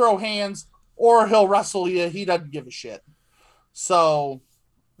there and throw hands, or he'll wrestle you. He doesn't give a shit. So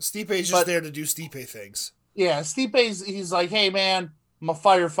Stipe's just there to do Stipe things. Yeah, he's like, hey man, I'm a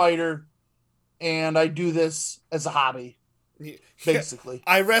firefighter, and I do this as a hobby. Basically,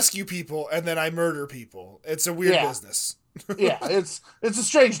 I rescue people and then I murder people. It's a weird business. Yeah, it's a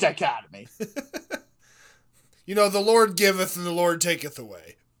strange dichotomy. The Lord giveth and the Lord taketh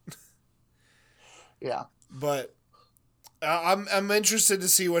away. Yeah, but I'm interested to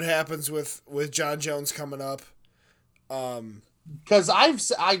see what happens with John Jones coming up. Because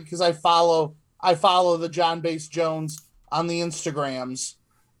I follow the John Base Jones on the Instagrams,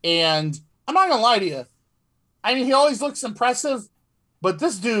 and I'm not gonna lie to you. I mean, he always looks impressive, but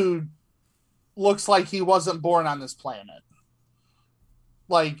this dude looks like he wasn't born on this planet.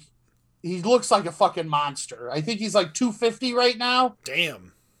 Like, he looks like a fucking monster. I think he's like 250 right now.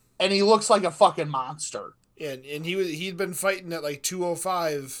 Damn. And he looks like a fucking monster. Yeah, and he'd been fighting at like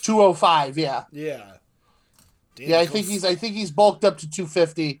 205. 205, yeah. Yeah. Damn, yeah, I think he's bulked up to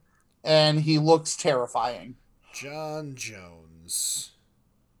 250, and he looks terrifying. John Jones.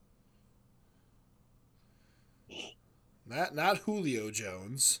 Not Julio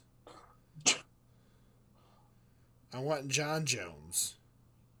Jones. I want John Jones.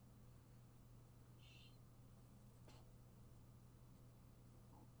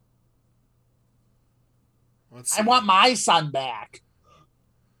 I want my son back.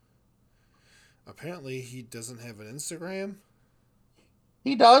 Apparently, he doesn't have an Instagram.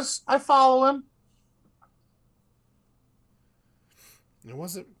 He does. I follow him. It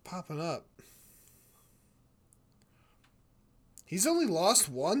wasn't popping up. He's only lost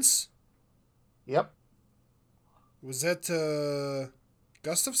once? Yep. Was that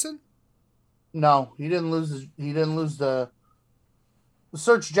Gustafson? No, he didn't lose. He didn't lose the.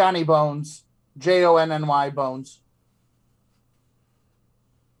 Search Johnny Bones, Jonny Bones.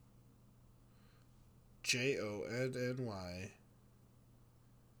 Jonny.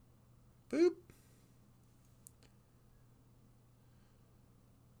 Boop.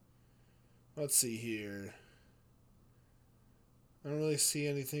 Let's see here. I don't really see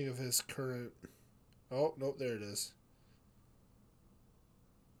anything of his current. Oh, nope, there it is.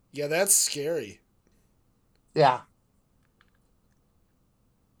 Yeah, that's scary. Yeah.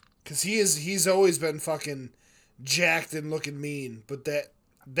 Because he's always been fucking jacked and looking mean, but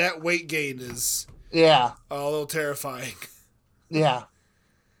that weight gain is a little terrifying. Yeah.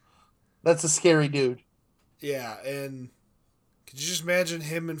 That's a scary dude. Yeah, and could you just imagine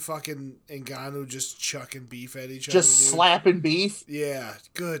him and fucking Ngannou just chucking beef at each other? Just slapping beef? Yeah,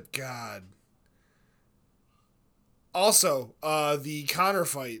 good God. Also, the Conor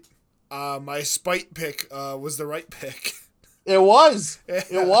fight, my spite pick was the right pick. It was. Yeah.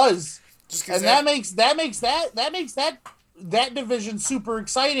 It was. And that makes that division super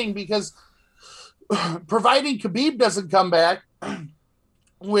exciting because providing Khabib doesn't come back,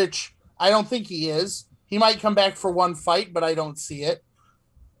 which I don't think he is. He might come back for one fight, but I don't see it.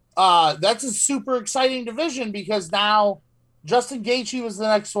 That's a super exciting division because now Justin Gaethje was the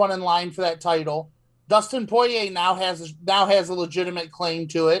next one in line for that title. Dustin Poirier now has a legitimate claim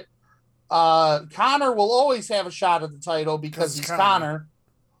to it. Conor will always have a shot at the title because he's Conor.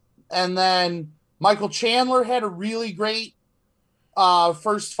 And then Michael Chandler had a really great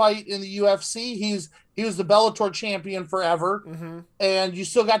first fight in the UFC. He was the Bellator champion forever. Mm-hmm. And you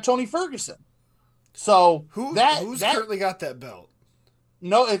still got Tony Ferguson. So who's currently got that belt?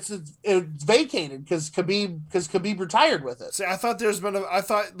 No, it's vacated because Khabib retired with it. See, I thought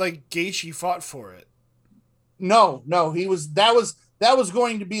like Gaethje fought for it. No, that was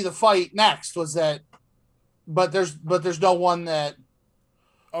going to be the fight next. Was that? But there's no one that.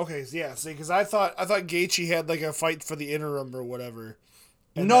 Okay, yeah. See, because I thought Gaethje had like a fight for the interim or whatever.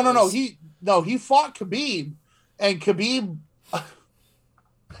 No. He fought Khabib, and Khabib.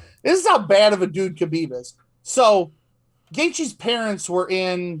 This is how bad of a dude Khabib is. So, Gaethje's parents were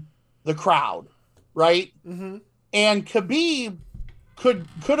in the crowd, right? Mm-hmm. And Khabib could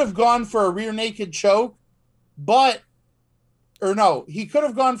have gone for a rear naked choke, he could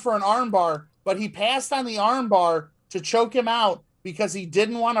have gone for an armbar, but he passed on the armbar to choke him out because he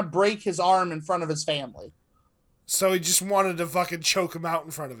didn't want to break his arm in front of his family. So he just wanted to fucking choke him out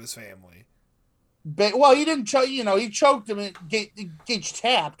in front of his family. But, well, he didn't choke. He choked him and Gaethje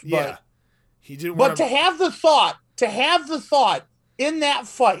tapped. But, yeah, he didn't. But to have the thought in that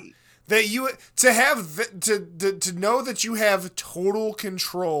fight that you to know that you have total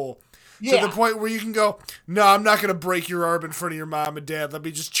control To the point where you can go, no, I'm not going to break your arm in front of your mom and dad. Let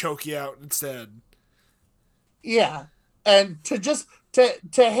me just choke you out instead. Yeah. And to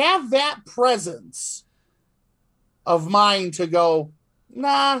have that presence of mind to go,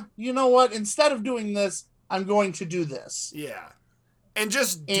 nah, you know what? Instead of doing this, I'm going to do this. Yeah. And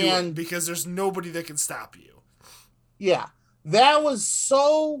just do it, because there's nobody that can stop you. Yeah. That was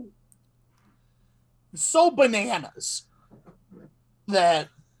so bananas that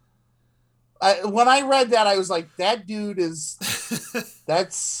when I read that, I was like, that dude is,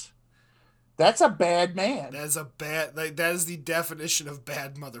 that's a bad man. That is the definition of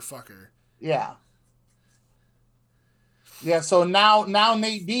bad motherfucker. Yeah. Yeah, so now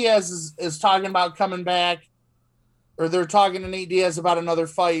Nate Diaz is talking about coming back, or they're talking to Nate Diaz about another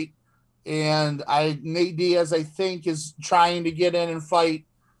fight, and Nate Diaz, I think, is trying to get in and fight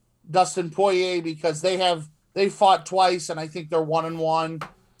Dustin Poirier because they fought twice, and I think they're 1-1,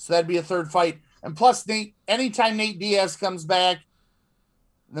 so that'd be a third fight. And plus, anytime Nate Diaz comes back,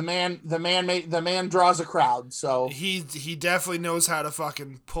 the man draws a crowd. So he definitely knows how to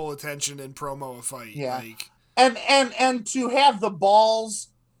fucking pull attention and promo a fight. Yeah. Like, and to have the balls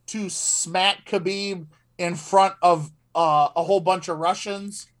to smack Khabib in front of a whole bunch of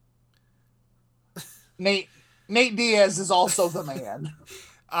Russians, Nate Diaz is also the man.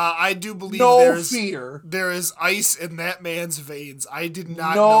 I do believe there is ice in that man's veins. I did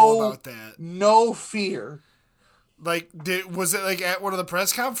not know about that. No fear. Like, was it like at one of the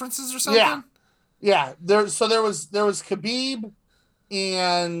press conferences or something? Yeah. There was Khabib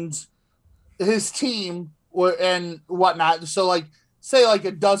and his team and whatnot. So like, say like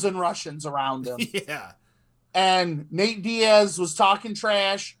a dozen Russians around him. Yeah. And Nate Diaz was talking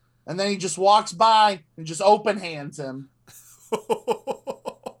trash, and then he just walks by and just open hands him.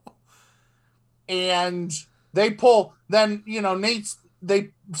 And they pull, then, they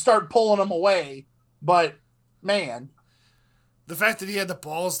start pulling him away. But, man. The fact that he had the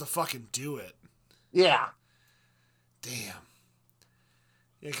balls to fucking do it. Yeah. Damn.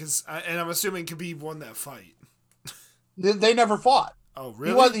 Yeah, because, and I'm assuming Khabib won that fight. They never fought. Oh,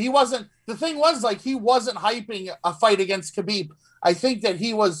 really? He wasn't, the thing was, like, he wasn't hyping a fight against Khabib. I think that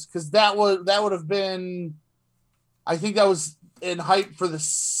he was, because that would have been, I think that was in hype for the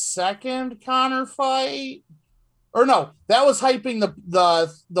second Conor fight. Or no, that was hyping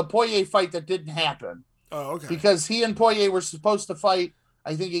the Poirier fight that didn't happen. Oh, okay. Because he and Poirier were supposed to fight,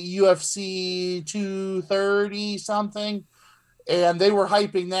 I think, at UFC 230 something, and they were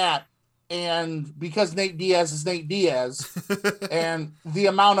hyping that. And because Nate Diaz is Nate Diaz, and the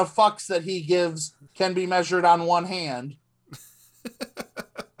amount of fucks that he gives can be measured on one hand,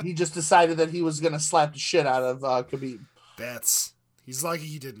 he just decided that he was going to slap the shit out of Khabib. He's lucky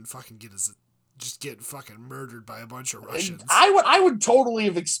he didn't fucking get fucking murdered by a bunch of Russians. I would totally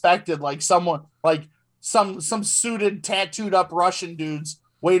have expected like someone like some suited, tattooed up Russian dudes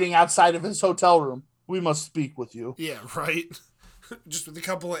waiting outside of his hotel room. We must speak with you. Yeah, right. Just with a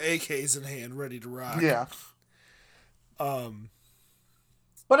couple of AKs in hand, ready to rock. Yeah. But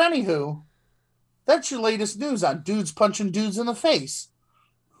anywho, that's your latest news on dudes punching dudes in the face.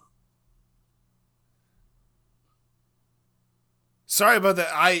 Sorry about that.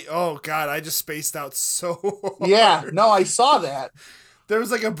 I just spaced out so hard. Yeah, no, I saw that. There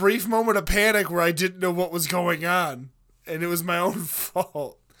was like a brief moment of panic where I didn't know what was going on, and it was my own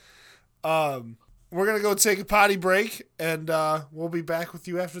fault. We're going to go take a potty break, and we'll be back with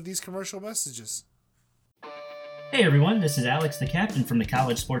you after these commercial messages. Hey everyone, this is Alex the Captain from the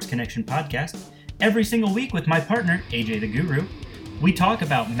College Sports Connection podcast. Every single week with my partner, AJ the Guru, we talk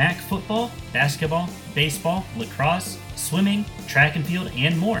about MAC football, basketball, baseball, lacrosse, swimming, track and field,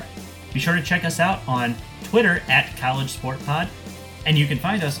 and more. Be sure to check us out on Twitter at College Sport Pod, and you can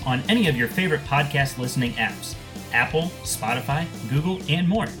find us on any of your favorite podcast listening apps, Apple, Spotify, Google, and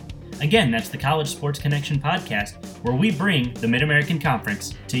more. Again, that's the College Sports Connection podcast, where we bring the Mid-American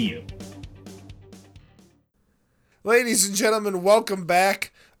Conference to you. Ladies and gentlemen, welcome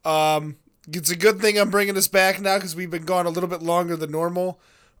back. It's a good thing I'm bringing us back now because we've been gone a little bit longer than normal.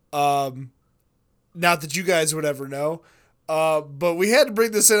 Not that you guys would ever know. But we had to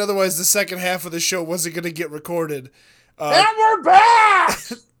bring this in, otherwise the second half of the show wasn't going to get recorded. And we're back!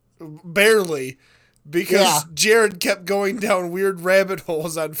 Barely. Because Jared kept going down weird rabbit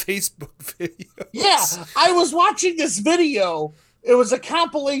holes on Facebook videos. Yeah, I was watching this video. It was a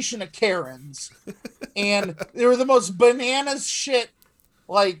compilation of Karens. And they were the most bananas shit.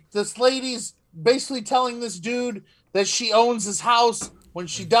 Like, this lady's basically telling this dude that she owns his house when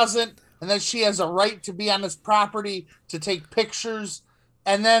she doesn't, and that she has a right to be on his property to take pictures.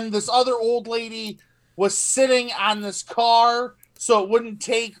 And then this other old lady was sitting on this car so it wouldn't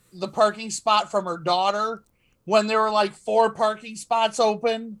take the parking spot from her daughter when there were like 4 parking spots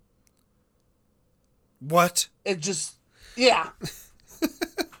open. What? It just, yeah.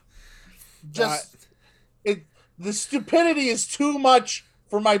 The stupidity is too much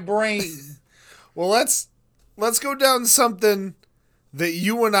for my brain. Well, let's go down something that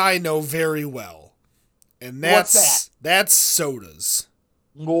you and I know very well. And What's that's sodas.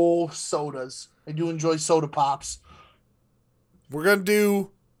 Oh, sodas. I do enjoy soda pops. We're going to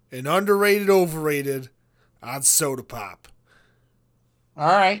do an underrated, overrated on soda pop. All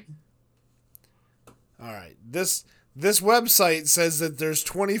right. All right. This website says that there's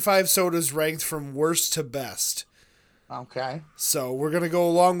 25 sodas ranked from worst to best. Okay. So we're going to go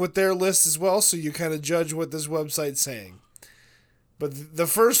along with their list as well, so you kind of judge what this website's saying. But the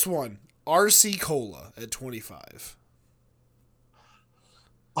first one, RC Cola at 25.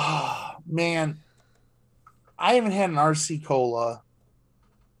 Oh, man. I haven't had an RC Cola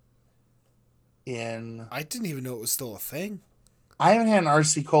in... I didn't even know it was still a thing. I haven't had an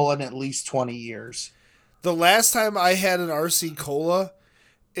RC Cola in at least 20 years. The last time I had an RC Cola,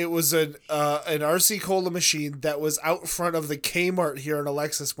 it was an RC Cola machine that was out front of the Kmart here in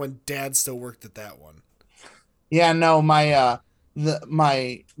Alexis when Dad still worked at that one. Yeah, no, my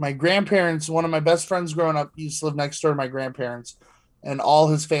grandparents, one of my best friends growing up, used to live next door to my grandparents, and all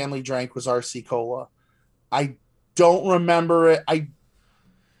his family drank was RC Cola. I don't remember it.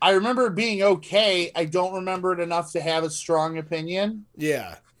 I remember it being okay. I don't remember it enough to have a strong opinion.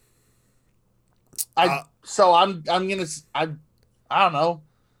 Yeah. So I don't know,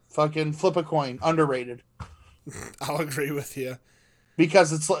 fucking flip a coin. Underrated. I'll agree with you.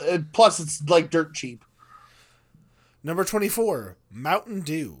 Because it's like dirt cheap. Number 24, Mountain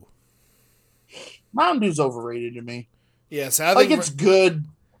Dew. Mountain Dew's overrated to me. Yes, I Like think it's good.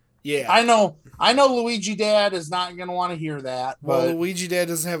 Yeah. I know Luigi Dad is not going to want to hear that. Well, But, Luigi Dad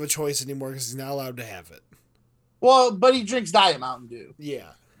doesn't have a choice anymore because he's not allowed to have it. well, but he drinks Diet Mountain Dew,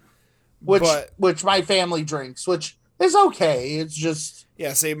 Yeah. which my family drinks, which is okay. It's just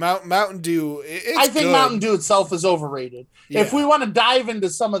Yeah, say Mountain Dew. It's I think good. Mountain Dew itself is overrated. Yeah. If we want to dive into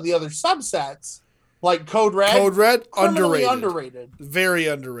some of the other subsets, like Code Red, criminally underrated. Very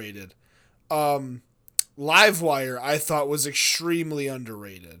underrated. Livewire, I thought was extremely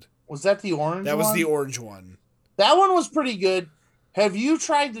underrated. Was that the orange That was one? the orange one. That one was pretty good. Have you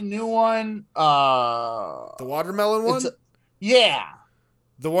tried the new one? The watermelon one? Yeah.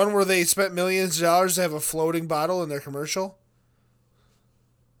 The one where they spent millions of dollars to have a floating bottle in their commercial?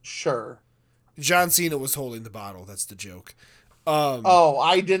 Sure. John Cena was holding the bottle. That's the joke.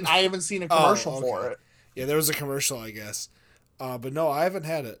 I haven't seen a commercial okay. for it. Yeah, there was a commercial, I guess. But no, I haven't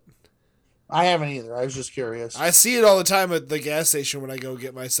had it. I haven't either. I was just curious. I see it all the time at the gas station when I go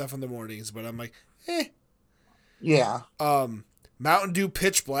get my stuff in the mornings, but I'm like, eh. Yeah. Mountain Dew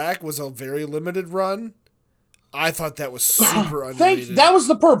Pitch Black was a very limited run. I thought that was super underrated. That was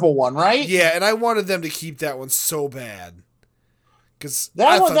the purple one, right? Yeah, and I wanted them to keep that one so bad. Because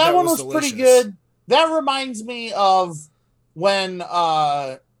that one was pretty good. That reminds me of when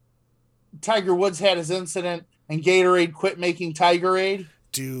Tiger Woods had his incident and Gatorade quit making Tigerade.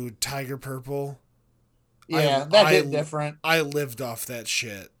 Dude, Tiger Purple. Yeah, that hit different. I lived off that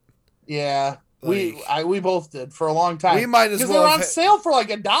shit. Yeah. Like, we both did for a long time. We might as well. Because they were on sale for like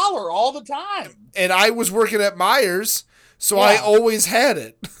 $1 all the time. And I was working at Myers, so I always had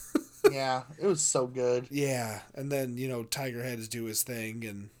it. Yeah, it was so good. Yeah, and then, Tiger had to do his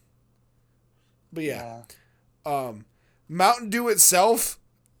thing. But yeah. Mountain Dew itself,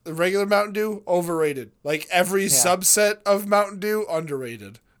 the regular Mountain Dew, overrated. Like every subset of Mountain Dew,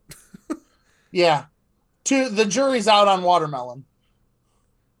 underrated. Yeah. The jury's out on watermelon.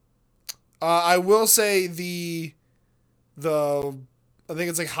 I will say the I think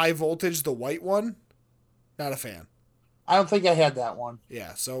it's like High Voltage, the white one. Not a fan. I don't think I had that one.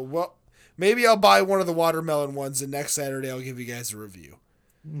 Yeah, so maybe I'll buy one of the watermelon ones, and next Saturday I'll give you guys a review.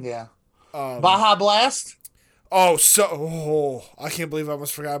 Yeah. Baja Blast? I can't believe I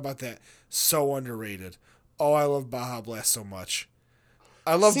almost forgot about that. So underrated. Oh, I love Baja Blast so much.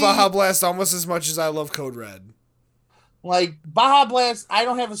 I love Baja Blast almost as much as I love Code Red. Like, Baja Blast, I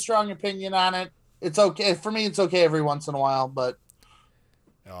don't have a strong opinion on it. It's okay. For me, it's okay every once in a while, but...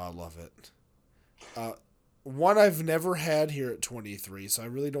 Oh, I love it. One I've never had here at 23, so I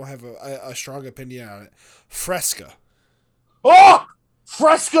really don't have a strong opinion on it. Fresca. Oh!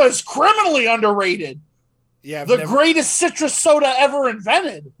 Fresca is criminally underrated. Yeah, greatest citrus soda ever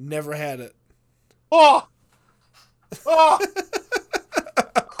invented. Never had it. Oh!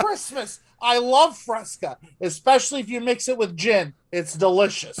 Christmas. I love Fresca, especially if you mix it with gin. It's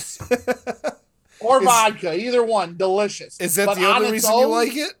delicious. Or vodka, either one, delicious. Is that But the on only its reason you own-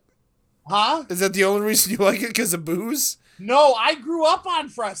 like it? Huh? Is that the only reason you like it because of booze? No, I grew up on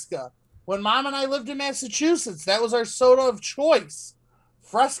Fresca. When Mom and I lived in Massachusetts, that was our soda of choice.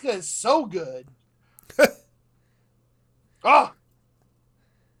 Fresca is so good. Oh,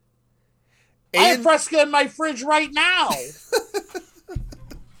 I have And Fresca in my fridge right now.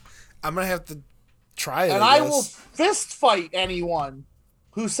 I'm gonna have to try it. And I I will guess. fist fight anyone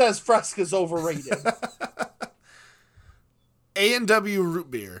who says Fresca's overrated. A&W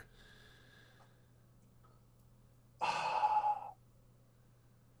root beer.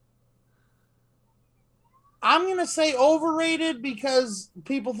 I'm going to say overrated because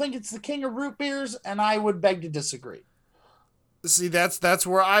people think it's the king of root beers, and I would beg to disagree. See, that's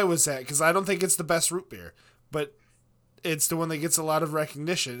where I was at because I don't think it's the best root beer, but it's the one that gets a lot of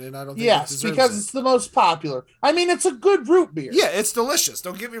recognition, and I don't think it Yes, deserves because it. it's the most popular. I mean, it's a good root beer. Yeah, it's delicious.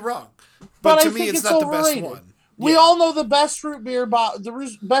 Don't get me wrong, but to I me, think it's not overrated. the best one. We Yeah. all know the best root beer.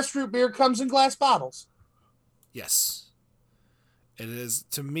 Best root beer comes in glass bottles. Yes, it is.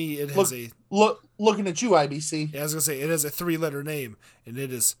 To me, it has Looking at you, IBC. Yeah, I was gonna say it has a 3-letter name, and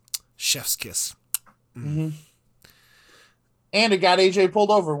it is Chef's Kiss. And it got AJ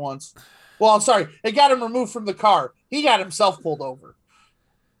pulled over once. Well, I'm sorry, it got him removed from the car. He got himself pulled over.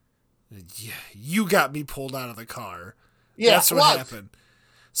 Yeah, you got me pulled out of the car. Yeah, That's what happened.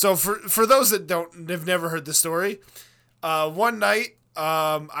 So for those that have never heard the story, one night,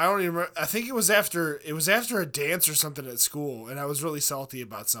 I don't even remember, I think it was after a dance or something at school, and I was really salty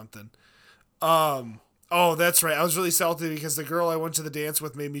about something. Oh, that's right. I was really salty because the girl I went to the dance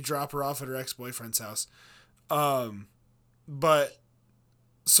with made me drop her off at her ex-boyfriend's house. But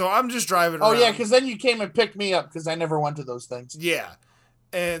so I'm just driving around. Oh yeah, because then you came and picked me up because I never went to those things. Yeah.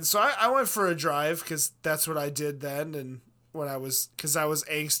 And so I went for a drive because that's what I did then. And because I was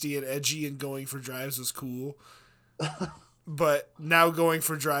angsty and edgy and going for drives was cool. But now going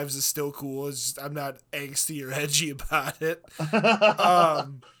for drives is still cool. It's just, I'm not angsty or edgy about it.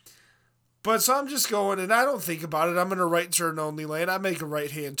 But so I'm just going and I don't think about it. I'm in a right turn only lane. I make a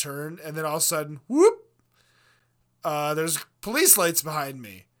right hand turn and then all of a sudden, whoop, there's police lights behind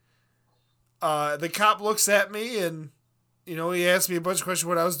me. The cop looks at me and, he asked me a bunch of questions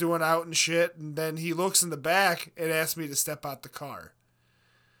what I was doing out and shit. And then he looks in the back and asks me to step out the car.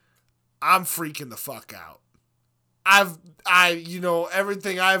 I'm freaking the fuck out.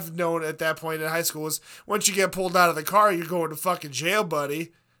 Everything I've known at that point in high school is once you get pulled out of the car, you're going to fucking jail,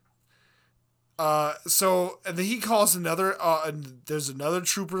 buddy. So and then he calls and there's another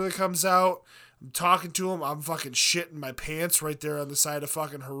trooper that comes out. I'm talking to him. I'm fucking shitting my pants right there on the side of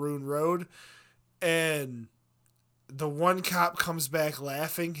fucking Haroon Road. And the one cop comes back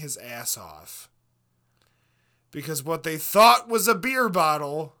laughing his ass off. Because what they thought was a beer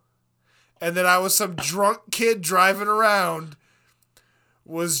bottle and that I was some drunk kid driving around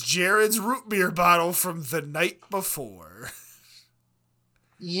was Jared's root beer bottle from the night before.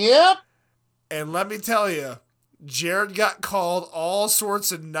 Yep. And let me tell you, Jared got called all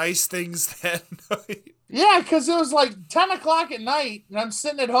sorts of nice things that night. Yeah, because it was like 10 o'clock at night, and I'm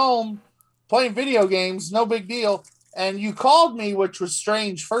sitting at home playing video games, no big deal. And you called me, which was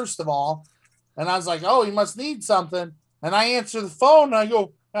strange, first of all. And I was like, oh, he must need something. And I answer the phone, and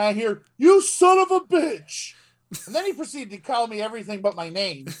I hear, you son of a bitch. And then he proceeded to call me everything but my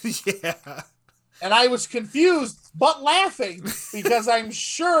name. Yeah. And I was confused, but laughing, because I'm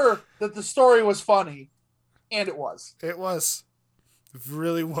sure that the story was funny. And it was. It was. It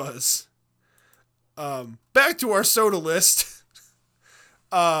really was. Back to our soda list.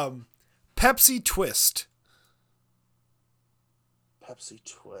 Pepsi Twist. Pepsi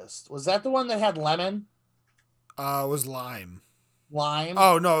Twist. Was that the one that had lemon? It was lime. Lime?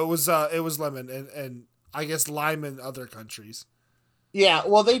 Oh no, it was lemon and I guess lime in other countries. Yeah,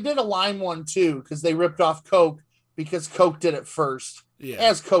 well, they did a lime one too because they ripped off Coke because Coke did it first, Yeah.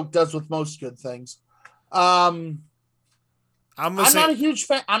 as Coke does with most good things. I'm not a huge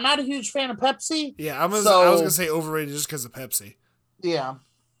fan. I'm not a huge fan of Pepsi. Yeah, I was gonna say overrated just because of Pepsi. Yeah.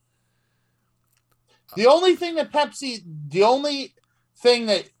 The only thing that Pepsi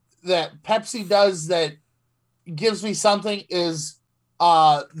does that gives me something is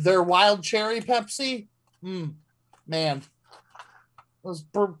their wild cherry Pepsi. Man, it was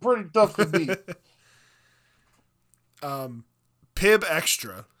pretty tough to beat. Pib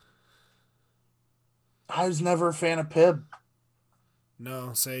Extra. I was never a fan of Pib.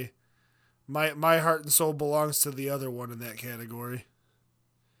 No, say my heart and soul belongs to the other one in that category.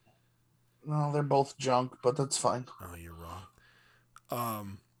 No, they're both junk, but that's fine. Oh, you're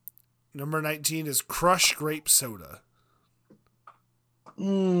wrong. Number 19 is Crush Grape Soda.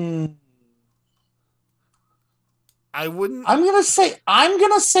 I wouldn't. I'm gonna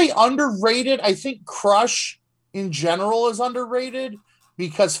say underrated. I think Crush in general is underrated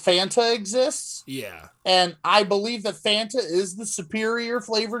because Fanta exists, Yeah. and I believe that Fanta is the superior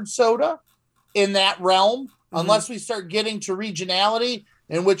flavored soda in that realm, unless we start getting to regionality,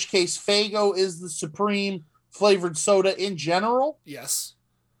 in which case Faygo is the supreme flavored soda in general. Yes.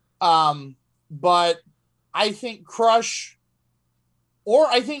 But I think Crush, or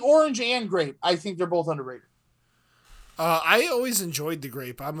I think Orange and Grape, I think they're both underrated. I always enjoyed the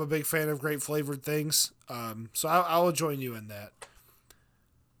grape. I'm a big fan of grape flavored things. So I'll join you in that.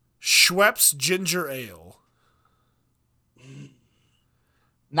 Schweppes Ginger Ale.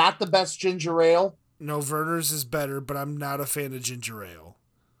 Not the best ginger ale. No, Werner's is better, but I'm not a fan of ginger ale.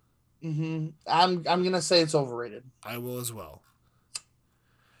 I'm gonna say it's overrated. I will as well.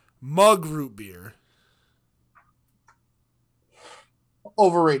 Mug root beer.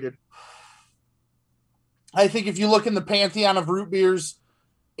 Overrated. I think if you look in the pantheon of root beers,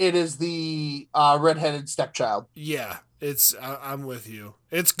 it is the redheaded stepchild. Yeah, I'm with you.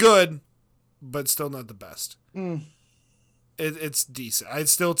 It's good, but still not the best. It's decent. I'd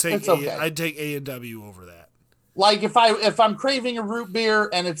still take It's okay. I'd take A&W over that. Like if I'm craving a root beer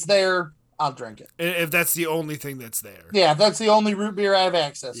and it's there, I'll drink it. If that's the only thing that's there. Yeah, that's the only root beer I have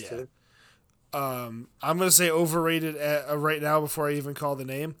access Yeah. to. I'm gonna say overrated right now before I even call the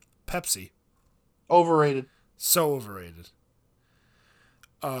name. Pepsi. Overrated. So overrated.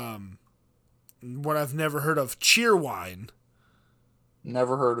 What I've never heard of, Cheerwine.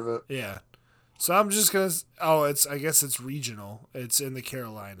 Never heard of it. Yeah. So I'm just gonna. I guess it's regional. It's in the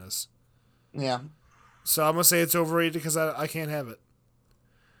Carolinas. Yeah. So I'm gonna say it's overrated because I can't have it.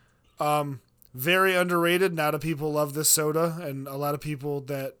 Very underrated. Not a people love this soda, and a lot of people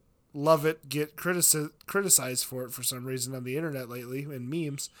that love it get criticized for it for some reason on the internet lately in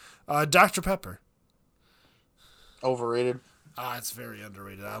memes. Dr. Pepper. Overrated. It's very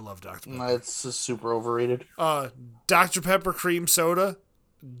underrated. I love Dr. Pepper. It's just super overrated. Dr. Pepper cream soda.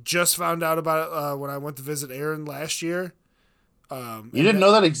 Just found out about it when I went to visit Aaron last year. You didn't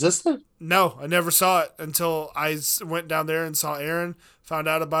know that existed? No, I never saw it until I went down there and saw Aaron, found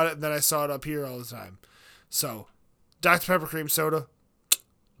out about it, and then I saw it up here all the time. So, Dr. Pepper cream soda,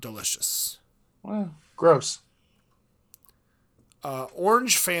 delicious. Well, gross.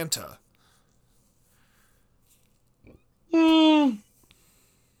 Orange Fanta.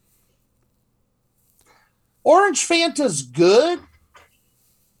 Orange Fanta's good.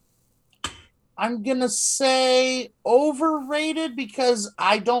 I'm going to say overrated because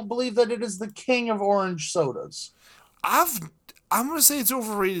I don't believe that it is the king of orange sodas. I'm going to say it's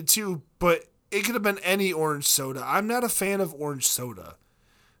overrated too, but it could have been any orange soda. I'm not a fan of orange soda.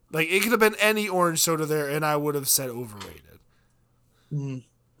 Like, it could have been any orange soda there, and I would have said overrated.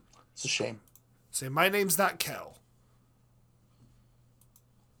 It's a shame. Say, my name's not Kel.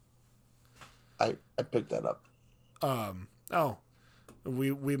 I picked that up.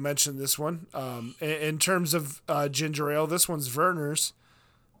 We mentioned this one. In terms of ginger ale, this one's Werner's.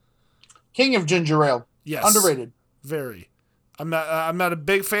 King of ginger ale. Yes, Underrated. Very. I'm not a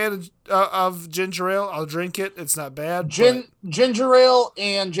big fan of ginger ale. I'll drink it. It's not bad. Ginger ale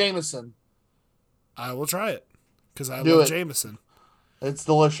and Jameson. I will try it because I Do love it. Jameson. It's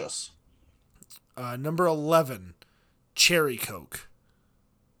delicious. Number 11, Cherry Coke.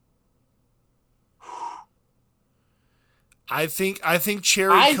 I think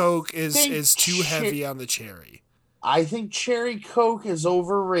Cherry Coke is too heavy on the cherry. I think Cherry Coke is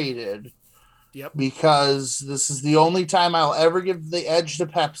overrated. Yep. Because this is the only time I'll ever give the edge to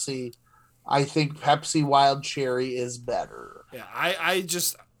Pepsi. I think Pepsi Wild Cherry is better. Yeah,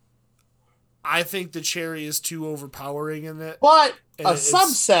 I think the cherry is too overpowering in it. But And a it's-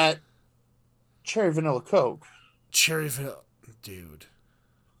 subset, Cherry Vanilla Coke. Cherry vanilla, dude.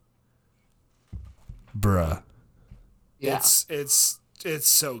 Bruh. Yeah. It's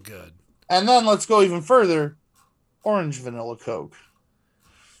so good. And then let's go even further. Orange Vanilla Coke.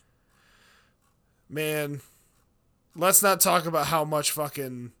 Man, let's not talk about how much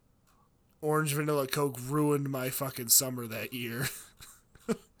fucking Orange Vanilla Coke ruined my fucking summer that year.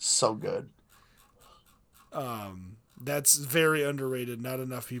 So good. That's very underrated. Not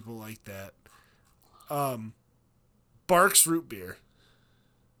enough people like that. Barks Root Beer.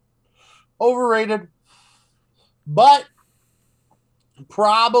 Overrated. But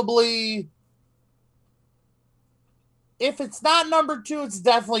probably, if it's not number 2, it's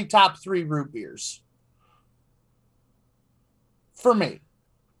definitely top 3 root beers. For me.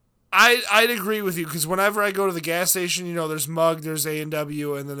 I'd agree with you because whenever I go to the gas station, there's Mug, there's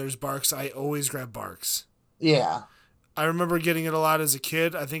A&W, and then there's Barks. I always grab Barks. Yeah. I remember getting it a lot as a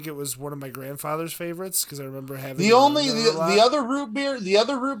kid. I think it was one of my grandfather's favorites because I remember having The other root beer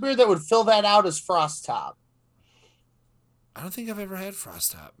that would fill that out is Frost Top. I don't think I've ever had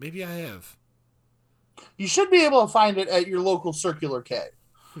Frost Top. Maybe I have. You should be able to find it at your local Circular K.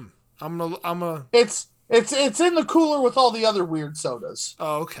 I'm gonna. It's in the cooler with all the other weird sodas.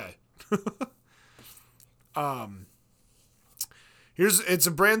 Oh, okay. It's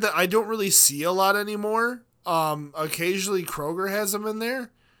a brand that I don't really see a lot anymore. Occasionally Kroger has them in there.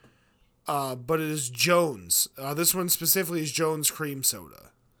 But it is Jones. This one specifically is Jones Cream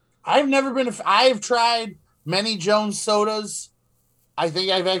Soda. I've tried many Jones sodas. I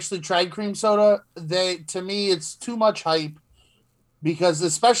think I've actually tried cream soda. To me, it's too much hype because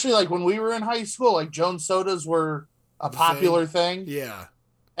especially like when we were in high school, like Jones sodas were a popular thing. Yeah.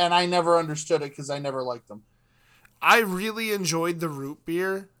 And I never understood it because I never liked them. I really enjoyed the root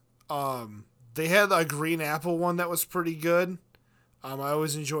beer. They had a green apple one that was pretty good. I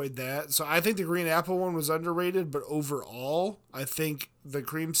always enjoyed that. So I think the green apple one was underrated, but overall, I think the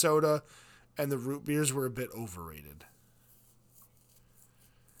cream soda and the root beers were a bit overrated.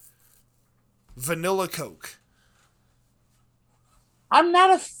 Vanilla Coke. I'm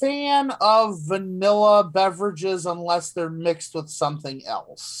not a fan of vanilla beverages unless they're mixed with something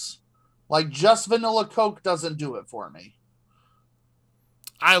else. Like just vanilla Coke doesn't do it for me.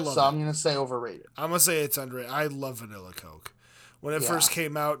 I love it. So I'm going to say overrated. I'm going to say it's underrated. I love vanilla Coke. When it first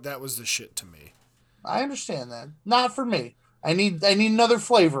came out, that was the shit to me. I understand that. Not for me. I need another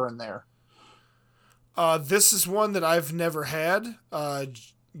flavor in there. This is one that I've never had.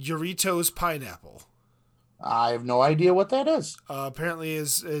 Doritos Pineapple. I have no idea what that is. Apparently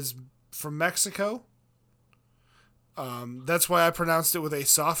is from Mexico. That's why I pronounced it with a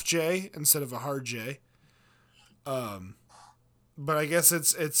soft J instead of a hard J. But I guess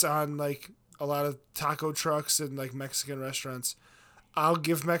it's on like a lot of taco trucks and like Mexican restaurants. I'll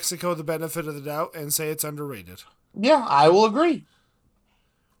give Mexico the benefit of the doubt and say it's underrated. Yeah, I will agree.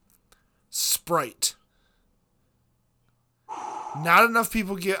 Sprite. Not enough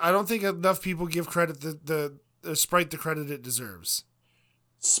people I don't think enough people give credit the Sprite the credit it deserves.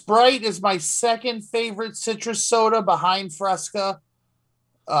 Sprite is my second favorite citrus soda behind Fresca.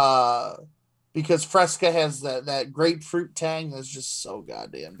 Because Fresca has that grapefruit tang that's just so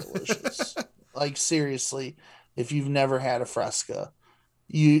goddamn delicious. Like seriously, if you've never had a Fresca,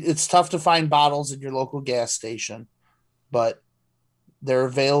 it's tough to find bottles at your local gas station, but they're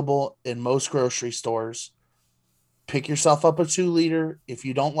available in most grocery stores. Pick yourself up a 2-liter. If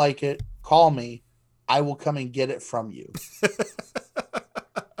you don't like it, call me. I will come and get it from you.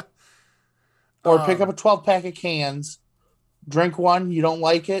 Or pick up a 12-pack of cans. Drink one. You don't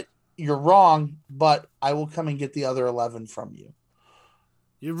like it. You're wrong, but I will come and get the other 11 from you.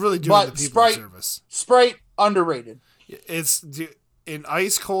 You're really doing the people a service. Sprite, underrated. It's an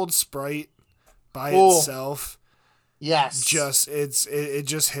ice cold Sprite by itself. Yes. It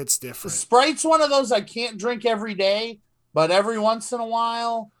just hits different. Sprite's one of those I can't drink every day, but every once in a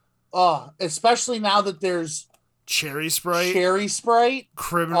while, especially now that there's Cherry Sprite.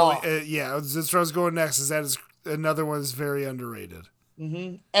 Criminally. Yeah, that's where I was going next. That is another one that's very underrated.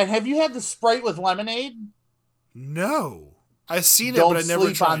 Mm-hmm. And have you had the Sprite with lemonade? No. I've seen it, but I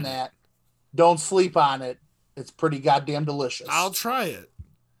never tried on that. Don't sleep on it. It's pretty goddamn delicious. I'll try it.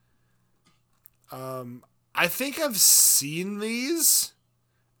 I think I've seen these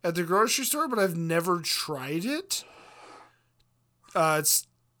at the grocery store, but I've never tried it. It's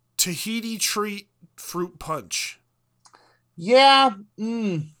Tahiti Treat Fruit Punch. Yeah.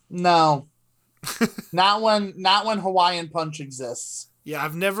 No. Not when Hawaiian Punch exists. Yeah,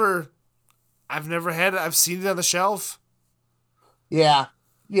 I've never had it. I've seen it on the shelf. Yeah.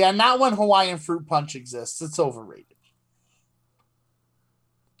 Yeah, not when Hawaiian Fruit Punch exists. It's overrated.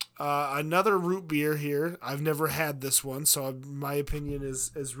 Another root beer here. I've never had this one, so my opinion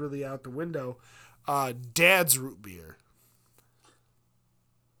is really out the window. Dad's root beer.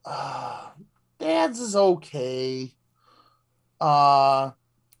 Dad's is okay. I'm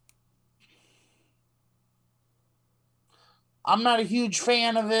not a huge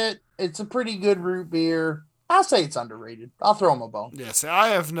fan of it. It's a pretty good root beer. I'll say it's underrated. I'll throw him a bone. Yes, I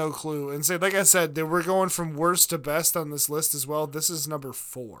have no clue. And say, like I said, we're going from worst to best on this list as well. This is number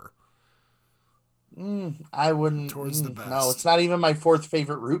 4. I wouldn't. Towards the best. No, it's not even my 4th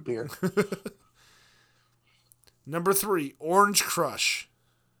favorite root beer. Number 3, Orange Crush.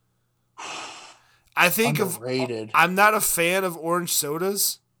 I think underrated. I'm not a fan of orange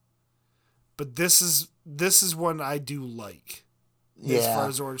sodas, but this is one I do like. As far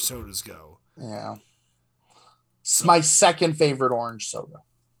as orange sodas go. Yeah. It's my 2nd favorite orange soda.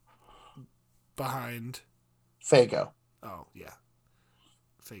 Behind Faygo. Oh, yeah.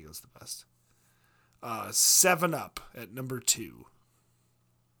 Faygo's the best. 7-Up at number 2.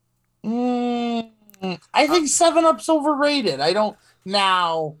 I think 7-Up's overrated. I don't.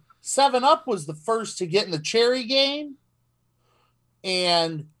 Now, 7-Up was the first to get in the cherry game.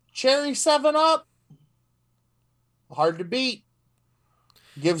 And cherry 7-Up, hard to beat.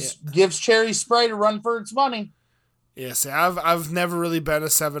 Gives cherry Sprite a run for its money. Yeah, see, I've never really been a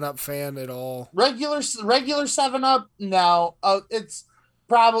 7-Up fan at all. Regular 7-Up, no. It's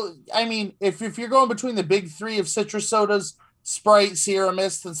probably, I mean, if you're going between the big three of citrus sodas, Sprite, Sierra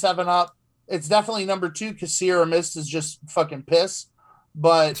Mist, and 7-Up, it's definitely number 2 because Sierra Mist is just fucking piss.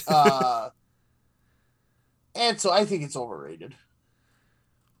 But, and so I think it's overrated.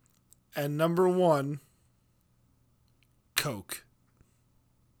 And number 1, Coke.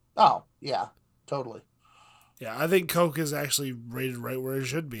 Oh, yeah, totally. Yeah, I think Coke is actually rated right where it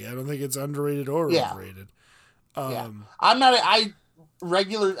should be. I don't think it's underrated or overrated. Yeah. I'm not,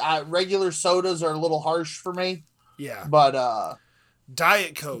 regular sodas are a little harsh for me. Yeah. But,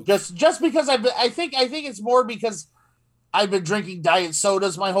 Diet Coke. Just because I think it's more because I've been drinking diet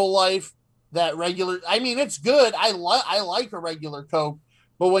sodas my whole life. That regular, I mean, it's good. I like a regular Coke,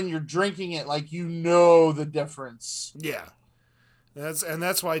 but when you're drinking it, like, you know the difference. Yeah,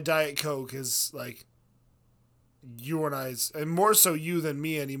 that's why Diet Coke is like you and I's, and more so you than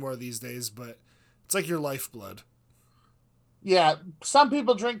me anymore these days. But it's like your lifeblood. Yeah, some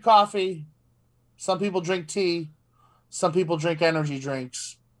people drink coffee, some people drink tea, some people drink energy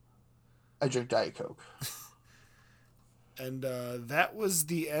drinks. I drink Diet Coke. And that was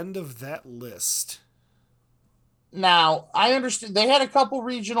the end of that list. Now, I understand they had a couple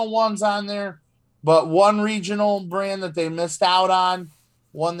regional ones on there, but one regional brand that they missed out on,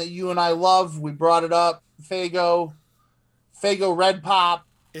 one that you and I love, we brought it up, Faygo Red Pop.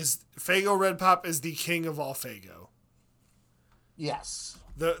 Faygo Red Pop is the king of all Faygo. Yes.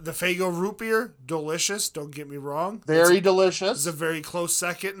 The Faygo root beer, delicious, don't get me wrong. Very delicious. It's a very close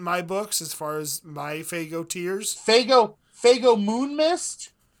second in my books as far as my Faygo tiers. Faygo Moon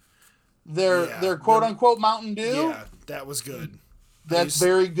Mist, their quote unquote Mountain Dew. Yeah, that was good. That's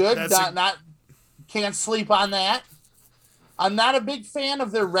very good. Can't sleep on that. I'm not a big fan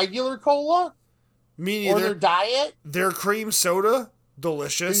of their regular cola. Me neither. Or their diet. Their cream soda,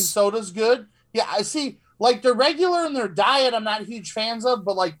 delicious. Cream soda's good. Yeah, I see. Like their regular and their diet, I'm not huge fans of,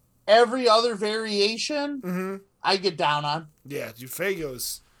 but like every other variation, I get down on. Yeah, dude,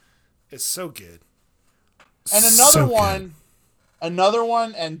 Faygo's, it's so good. And another one,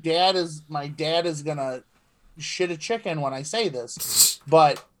 and my dad is gonna shit a chicken when I say this,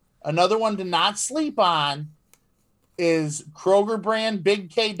 but another one to not sleep on is Kroger brand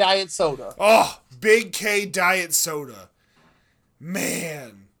Big K Diet Soda. Oh, Big K Diet Soda.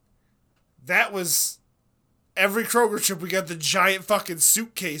 Man, that was every Kroger trip. We got the giant fucking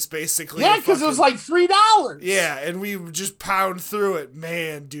suitcase, basically. Yeah, because it was like $3. Yeah, and we would just pound through it.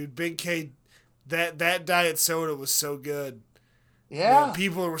 Man, dude, Big K, that diet soda was so good. Yeah, man,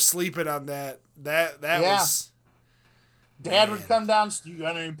 people were sleeping on that. That was. Dad would come down. You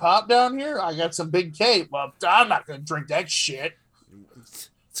got any pop down here? I got some Big K. Well, I'm not gonna drink that shit. It's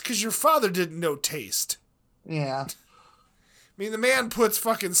because your father didn't know taste. Yeah. I mean, the man puts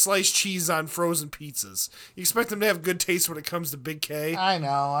fucking sliced cheese on frozen pizzas. You expect him to have good taste when it comes to Big K? I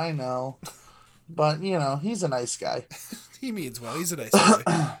know. But, he's a nice guy. He means well. He's a nice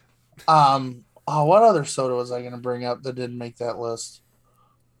guy. What other soda was I going to bring up that didn't make that list?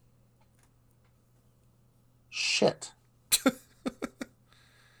 Shit.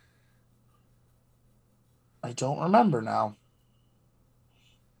 I don't remember now.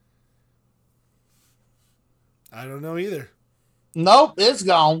 I don't know either. Nope, it's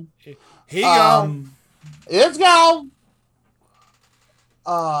gone. He gone. It's gone.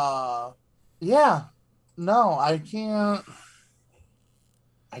 Yeah. No, I can't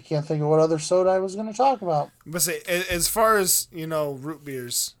think of what other soda I was going to talk about. But say, as far as, root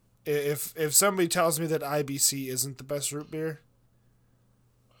beers, if somebody tells me that IBC isn't the best root beer,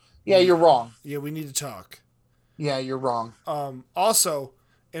 yeah, you're wrong. Yeah, we need to talk. Yeah, you're wrong. Also,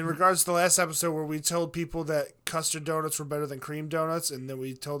 in regards to the last episode where we told people that custard donuts were better than cream donuts, and then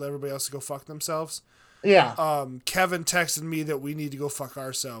we told everybody else to go fuck themselves. Yeah. Kevin texted me that we need to go fuck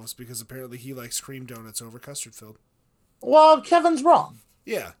ourselves because apparently he likes cream donuts over custard filled. Well, Kevin's wrong.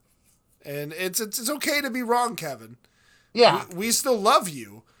 Yeah. And it's okay to be wrong, Kevin. Yeah. We still love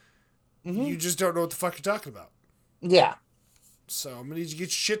you. Mm-hmm. You just don't know what the fuck you're talking about. Yeah. So I'm gonna need you to get your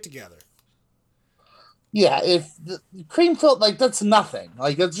shit together. Yeah, if the cream filled, like, that's nothing.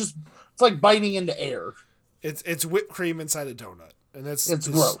 Like, it's like biting into air. It's whipped cream inside a donut, and it's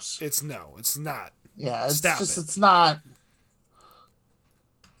gross. It's not. Yeah, it's Stop just it. It's not.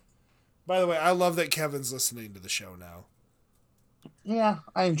 By the way, I love that Kevin's listening to the show now. Yeah,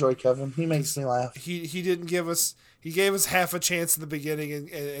 I enjoy Kevin. He makes me laugh. He didn't give us. He gave us half a chance in the beginning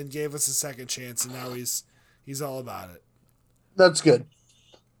and gave us a second chance, and now he's all about it. That's good.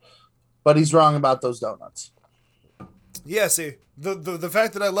 But he's wrong about those donuts. Yeah, see, the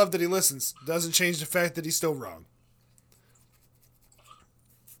fact that I love that he listens doesn't change the fact that he's still wrong.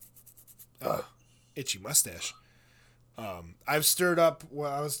 Itchy mustache. I've stirred up.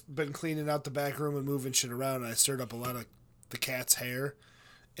 Well, I was been cleaning out the back room and moving shit around, and I stirred up a lot of the cat's hair,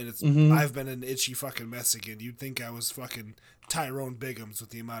 and it's I've been an itchy fucking mess again. You'd think I was fucking Tyrone Biggums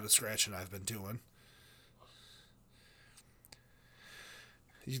with the amount of scratching I've been doing.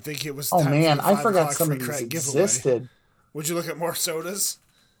 You'd think it was. Oh time man, for the I 5 forgot o'clock some free of these crack existed. giveaway. Would you look at more sodas?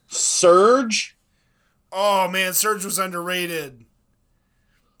 Surge. Oh man, Surge was underrated.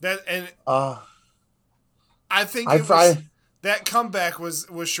 I think that comeback was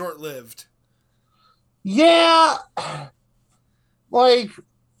short lived. Yeah, like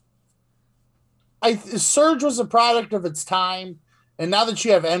Surge was a product of its time, and now that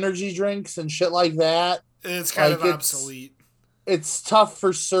you have energy drinks and shit like that, It's kind of obsolete. It's tough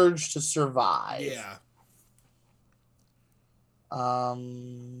for Surge to survive. Yeah.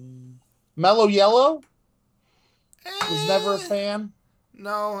 Mellow Yellow was never a fan.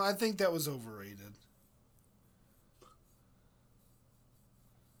 No, I think that was overrated.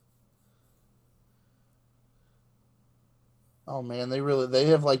 Oh man, they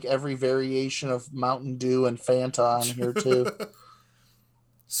have like every variation of Mountain Dew and Fanta on here too.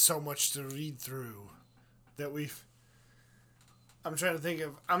 So much to read through that we've. I'm trying to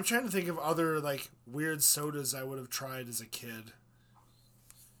think of other like weird sodas I would have tried as a kid,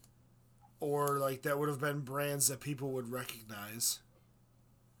 or like that would have been brands that people would recognize.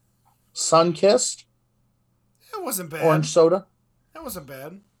 Sunkissed. It wasn't bad. Orange soda. That wasn't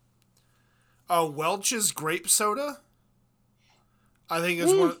bad. Welch's grape soda. I think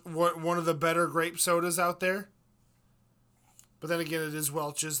it's one of the better grape sodas out there. But then again, it is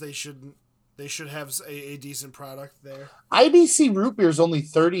Welch's. They should have a decent product there. IBC root beer is only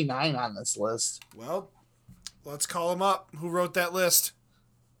 39 on this list. Well, let's call them up. Who wrote that list?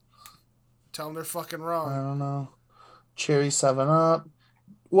 Tell them they're fucking wrong. I don't know. Cherry 7-Up.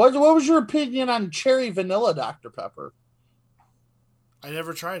 What was your opinion on cherry vanilla Dr. Pepper? I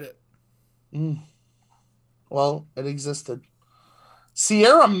never tried it. Well, it existed.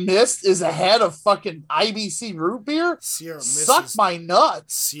 Sierra Mist is ahead of fucking IBC root beer? Sierra Mist Suck my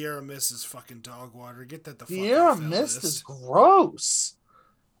nuts. Sierra Mist is fucking dog water. Get that the fuck Sierra off that Mist list. is gross.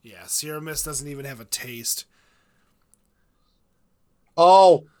 Yeah, Sierra Mist doesn't even have a taste.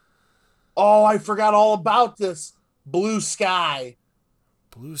 Oh, I forgot all about this. Blue Sky.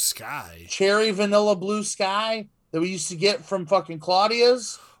 Blue Sky? Cherry vanilla Blue Sky that we used to get from fucking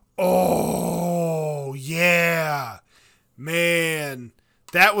Claudia's. Oh, yeah. Man,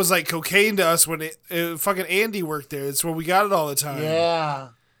 that was like cocaine to us when fucking Andy worked there. It's where we got it all the time. Yeah.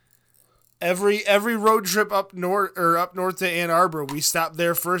 Every road trip up north to Ann Arbor, we stopped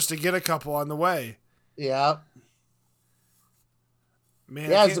there first to get a couple on the way. Yeah.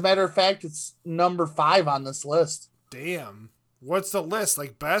 Man, yeah, as a matter of fact, it's number 5 on this list. Damn. What's the list?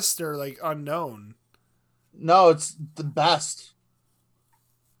 Like best or like unknown? No, it's the best.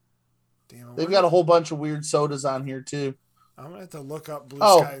 Damn, they've got a whole bunch of weird sodas on here too. I'm gonna have to look up Blue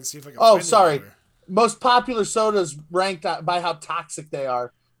Sky and see if I can find it. Sorry. Most popular sodas ranked by how toxic they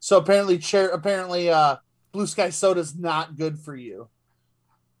are. So apparently Blue Sky soda is not good for you.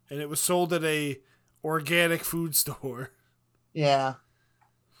 And it was sold at a organic food store. Yeah.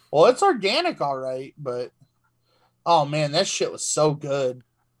 Well, it's organic, all right, but oh man, that shit was so good.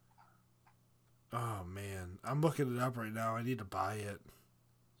 Oh man, I'm looking it up right now. I need to buy it.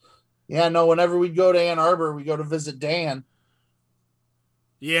 Yeah, no, whenever we go to Ann Arbor, we go to visit Dan.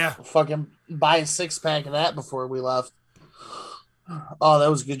 Yeah. We'll fucking buy a 6-pack of that before we left. Oh, that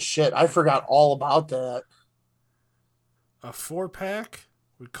was good shit. I forgot all about that. A 4-pack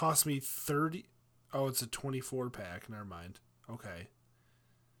would cost me 30. Oh, it's a 24-pack. Never mind. Okay.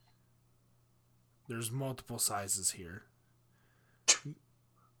 There's multiple sizes here.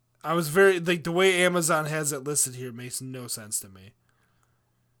 I was very like the way Amazon has it listed here makes no sense to me.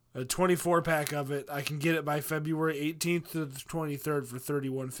 A 24-pack of it, I can get it by February 18th to the 23rd for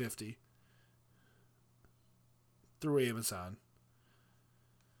 $31.50 through Amazon.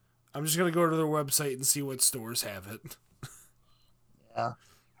 I'm just gonna go to their website and see what stores have it. Yeah.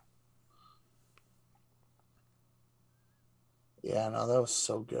 Yeah, no, that was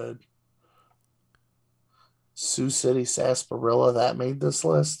so good. Sioux City Sarsaparilla, that made this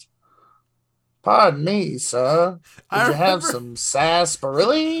list. Pardon me, sir. I Did you have remember- some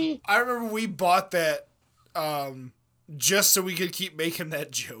sarsaparilla? I remember we bought that just so we could keep making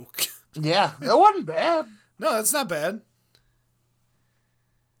that joke. Yeah, it wasn't bad. No, that's not bad.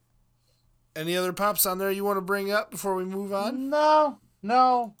 Any other pops on there you want to bring up before we move on? No.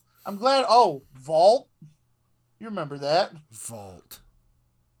 I'm glad. Oh, Vault. You remember that? Vault.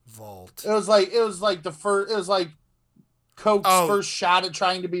 It was like the first. It was like Coke's Oh. first shot at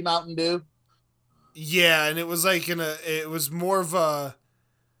trying to be Mountain Dew. Yeah, and it was like it was more of a.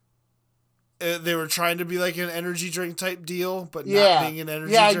 They were trying to be like an energy drink type deal, but not being an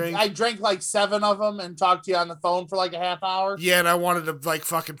energy drink. I drank like 7 of them and talked to you on the phone for like a half hour. Yeah, and I wanted to like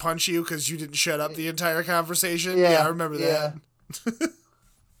fucking punch you because you didn't shut up the entire conversation. Yeah, Yeah, I remember that.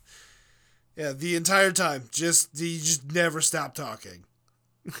 Yeah, the entire time, you just never stopped talking.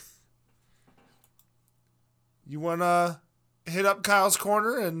 You wanna hit up Kyle's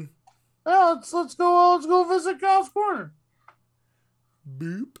Corner and Yeah, let's go visit Kyle's Corner.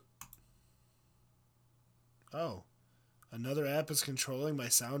 boop? Oh, another app is controlling my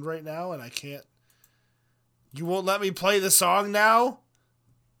sound right now, and I can't. You won't let me play the song now?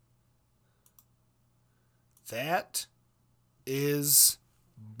 That is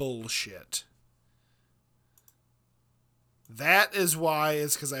bullshit. That is why,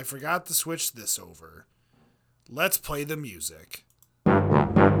 it's because I forgot to switch this over. Let's play the music.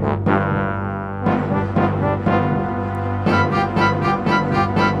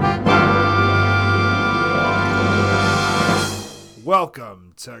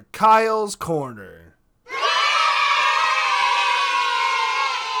 Welcome to Kyle's Corner.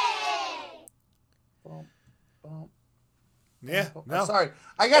 Yeah, no. Sorry.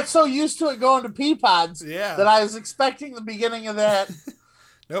 I got so used to it going to Peapods Yeah. that I was expecting the beginning of that.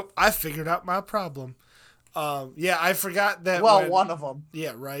 Nope, I figured out my problem. Yeah, I forgot that. Well, one of them.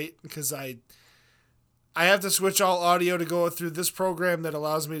 Yeah, right. Because I have to switch all audio to go through this program that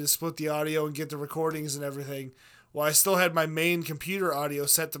allows me to split the audio and get the recordings and everything. Well, I still had my main computer audio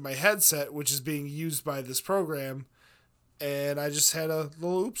set to my headset, which is being used by this program, and I just had a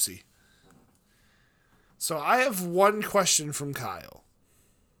little oopsie. So I have one question from Kyle.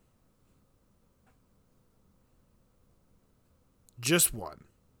 Just one.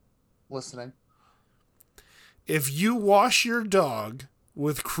 Listening. If you wash your dog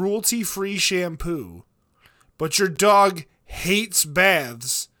with cruelty-free shampoo, but your dog hates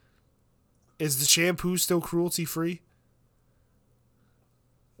baths, is the shampoo still cruelty-free?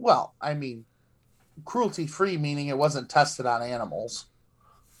 Well, I mean, cruelty-free meaning it wasn't tested on animals.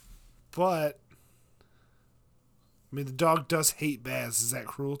 But, I mean, the dog does hate baths. Is that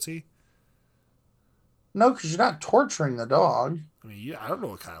cruelty? No, because you're not torturing the dog. I mean, yeah, I don't know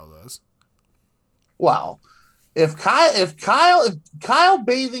what Kyle does. Well, if Kyle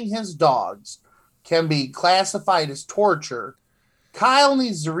bathing his dogs can be classified as torture, Kyle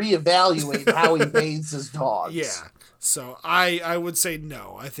needs to reevaluate how he bathes his dogs. Yeah. So I would say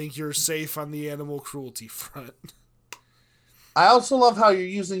no. I think you're safe on the animal cruelty front. I also love how you're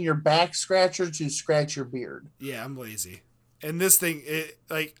using your back scratcher to scratch your beard. Yeah, I'm lazy. And this thing,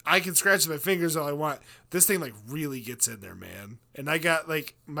 I can scratch my fingers all I want. This thing, really gets in there, man. And I got,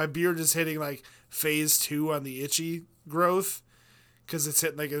 my beard is hitting, phase 2 on the itchy growth. Because it's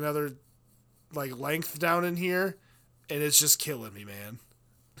hitting, another, length down in here. And it's just killing me, man.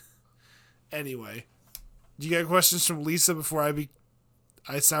 Anyway. Do you got questions from Lisa before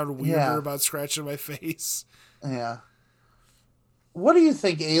I sound weirder about scratching my face? Yeah. What do you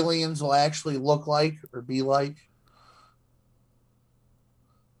think aliens will actually look like or be like?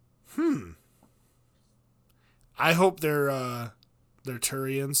 I hope they're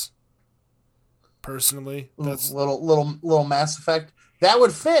Turians. Personally, that's little Mass Effect. That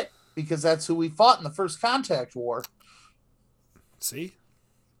would fit because that's who we fought in the First Contact War. See,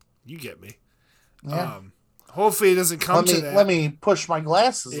 you get me. Yeah. Hopefully, it doesn't come to that. Let me push my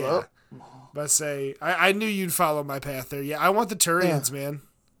glasses up. But I knew you'd follow my path there. Yeah, I want the Turians, man.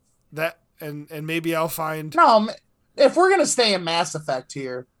 That and maybe I'll find. No, if we're gonna stay in Mass Effect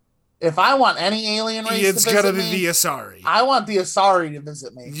here, if I want any alien race it's to visit gonna be me, the Asari. I want the Asari to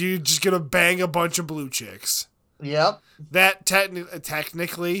visit me. You're just gonna bang a bunch of blue chicks. Yep. That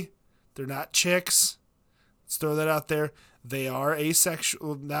technically, they're not chicks. Let's throw that out there. They are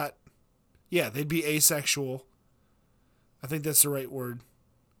asexual. They'd be asexual. I think that's the right word.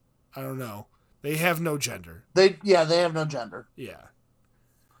 I don't know. They have no gender. They have no gender. Yeah.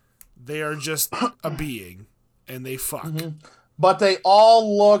 They are just a being, and they fuck. Mm-hmm. But they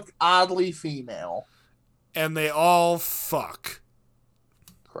all look oddly female. And they all fuck.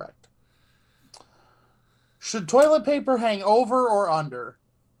 Correct. Should toilet paper hang over or under?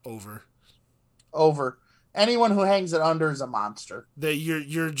 Over. Over. Anyone who hangs it under is a monster. That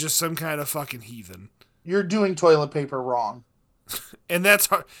you're just some kind of fucking heathen. You're doing toilet paper wrong. And that's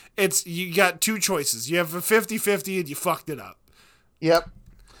hard. You got two choices. You have a 50-50 and you fucked it up. Yep.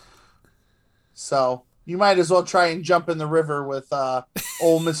 So you might as well try and jump in the river with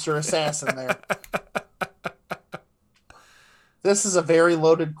old Mr. Assassin there. This is a very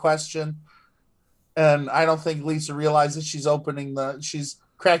loaded question. And I don't think Lisa realizes she's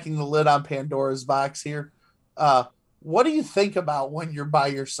cracking the lid on Pandora's box here. What do you think about when you're by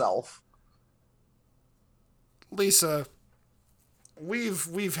yourself? Lisa,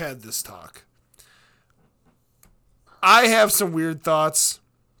 we've had this talk. I have some weird thoughts,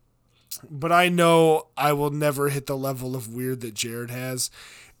 but I know I will never hit the level of weird that Jared has.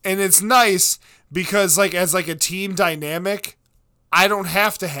 And it's nice because as a team dynamic, I don't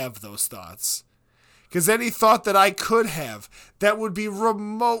have to have those thoughts. Because any thought that I could have that would be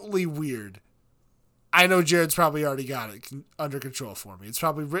remotely weird, I know Jared's probably already got it under control for me. It's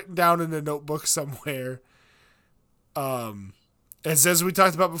probably written down in a notebook somewhere. As we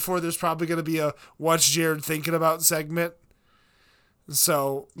talked about before, there's probably going to be a What's Jared Thinking About segment.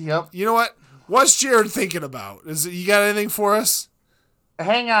 So, Yep. You know what? What's Jared thinking about? You got anything for us?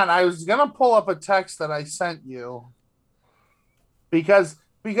 Hang on. I was going to pull up a text that I sent you. Because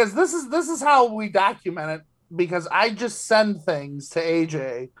this is how we document it. Because I just send things to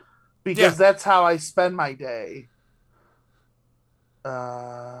AJ. Because that's how I spend my day.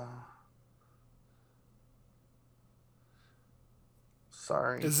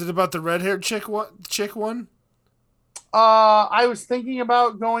 Sorry. Is it about the red-haired chick one? I was thinking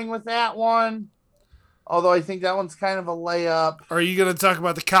about going with that one. Although I think that one's kind of a layup. Or are you going to talk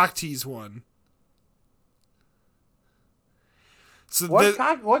about the cock tease one? So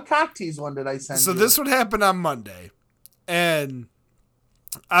what cock tease one did I send you? So this one happened on Monday. And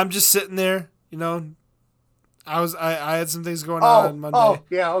I'm just sitting there, I had some things going on Monday. Oh,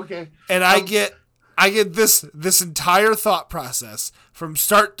 yeah, okay. And I get this entire thought process from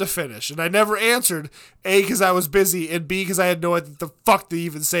start to finish. And I never answered, A, because I was busy, and B, because I had no idea what the fuck to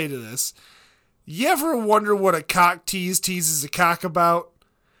even say to this. You ever wonder what a cock teases a cock about?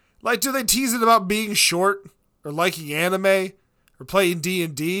 Do they tease it about being short? Or liking anime? Or playing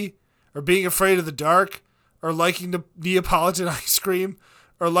D&D? Or being afraid of the dark? Or liking the Neapolitan ice cream?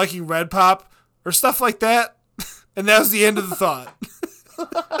 Or liking Red Pop? Or stuff like that? And that was the end of the thought.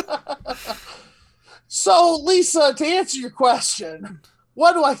 So, Lisa, to answer your question,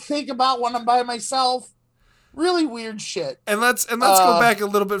 what do I think about when I'm by myself? Really weird shit. And let's go back a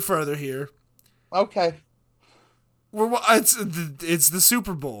little bit further here. Okay. It's the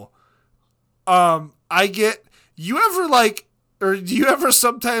Super Bowl. You do you ever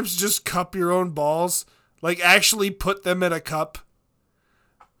sometimes just cup your own balls? Actually put them in a cup?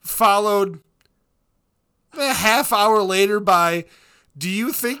 Followed a half hour later by, do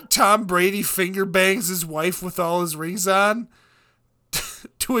you think Tom Brady finger bangs his wife with all his rings on?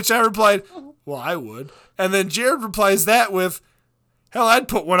 To which I replied, well, I would. And then Jared replies that with, hell, I'd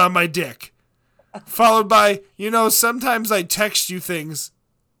put one on my dick. Followed by, sometimes I text you things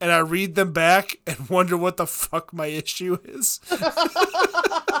and I read them back and wonder what the fuck my issue is.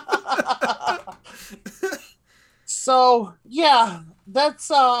 So, yeah, that's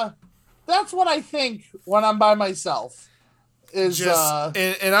what I think when I'm by myself.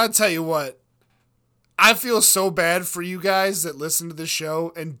 And I'll tell you what, I feel so bad for you guys that listen to the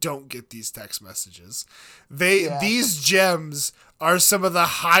show and don't get these text messages. These gems are some of the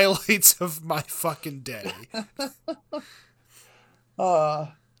highlights of my fucking day. Where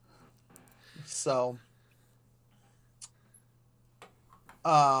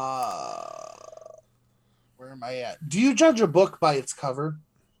am I at? Do you judge a book by its cover?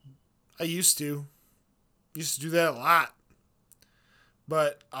 I used to do that a lot.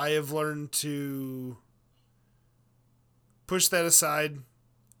 But I have learned to push that aside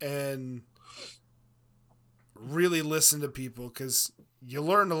and really listen to people, because you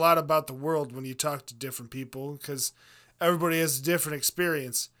learn a lot about the world when you talk to different people, because everybody has a different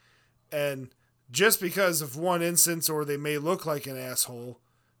experience. And just because of one instance, or they may look like an asshole,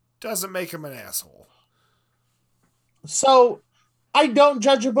 doesn't make them an asshole. So I don't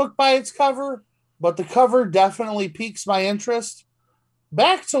judge a book by its cover, but the cover definitely piques my interest.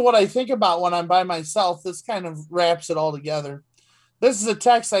 Back to what I think about when I'm by myself, this kind of wraps it all together. This is a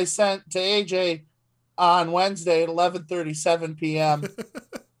text I sent to AJ on Wednesday at 11:37 p.m.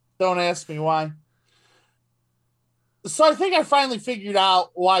 Don't ask me why. So I think I finally figured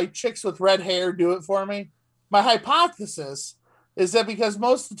out why chicks with red hair do it for me. My hypothesis is that because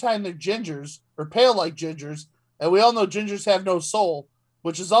most of the time they're gingers, or pale like gingers, and we all know gingers have no soul,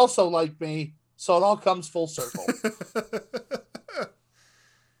 which is also like me. So it all comes full circle.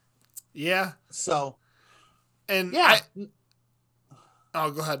 Yeah. So, And yeah.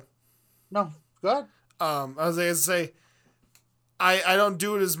 oh, go ahead. No, go ahead. I was going to say, I don't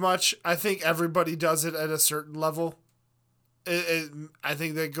do it as much. I think everybody does it at a certain level. I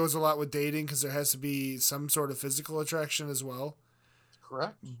think that goes a lot with dating because there has to be some sort of physical attraction as well.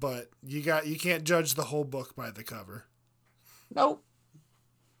 Correct. But you can't judge the whole book by the cover. Nope.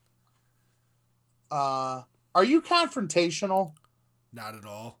 Are you confrontational? Not at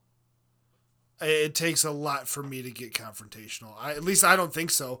all. It takes a lot for me to get confrontational. At least I don't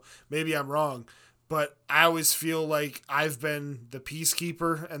think so. Maybe I'm wrong. But I always feel like I've been the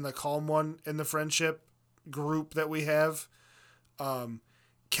peacekeeper and the calm one in the friendship group that we have.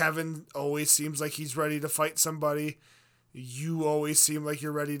 Kevin always seems like he's ready to fight somebody. You always seem like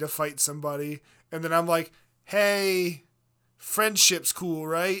you're ready to fight somebody. And then I'm like, hey, friendship's cool,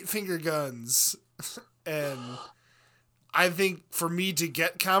 right? Finger guns. And I think for me to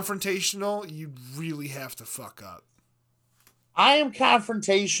get confrontational, you really have to fuck up. I am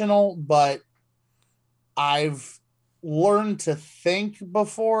confrontational, but I've learned to think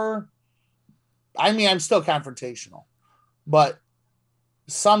before. I mean, I'm still confrontational, but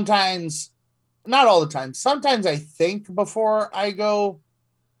sometimes, not all the time, sometimes I think before I go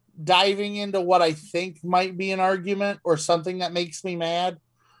diving into what I think might be an argument or something that makes me mad,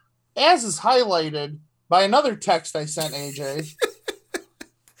 as is highlighted by another text I sent AJ.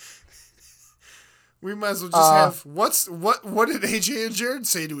 We might as well just have what did AJ and Jared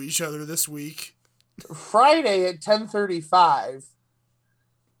say to each other this week? Friday at 10:35,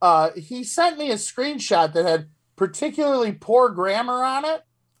 he sent me a screenshot that had particularly poor grammar on it,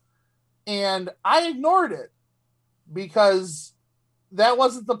 and I ignored it because that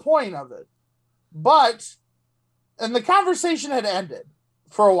wasn't the point of it. And the conversation had ended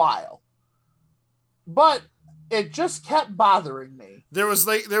for a while, but it just kept bothering me. There was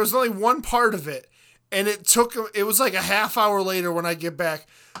only one part of it, and it was like a half hour later when I get back.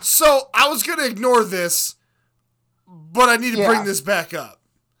 So I was going to ignore this, but I need to bring this back up.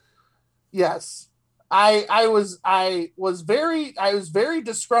 Yes. I was very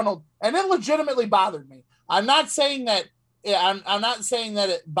disgruntled, and it legitimately bothered me. I'm not saying that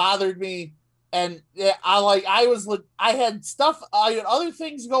it bothered me, and I had other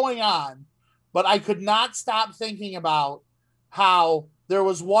things going on, but I could not stop thinking about how there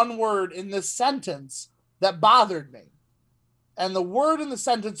was one word in this sentence that bothered me, and the word in the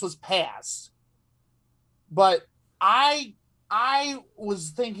sentence was pass. But I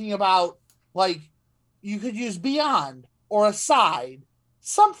was thinking about, like, you could use beyond or aside,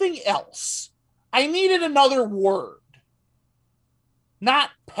 something else. I needed another word,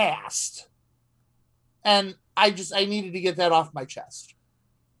 not past. And I needed to get that off my chest.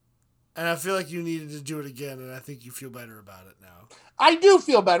 And I feel like you needed to do it again, and I think you feel better about it now. I do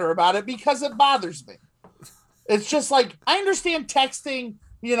feel better about it because it bothers me. It's just like, I understand texting,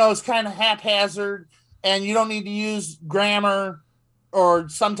 is kind of haphazard, and you don't need to use grammar, or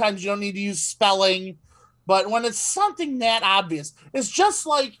sometimes you don't need to use spelling. But when it's something that obvious, it's just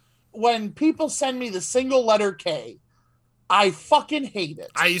like when people send me the single letter K. I fucking hate it.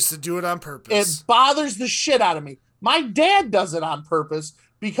 I used to do it on purpose. It bothers the shit out of me. My dad does it on purpose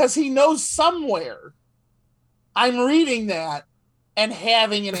because he knows somewhere I'm reading that and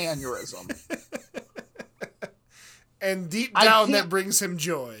having an aneurysm. And deep down, that brings him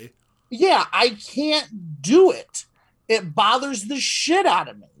joy. Yeah, I can't do it. It bothers the shit out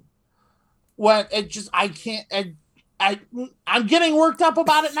of me. When it just, I can't, I'm getting worked up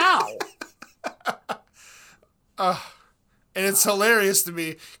about it now. And it's hilarious to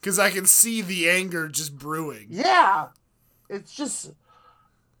me because I can see the anger just brewing. Yeah. It's just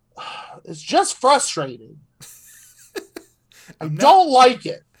frustrating. I don't like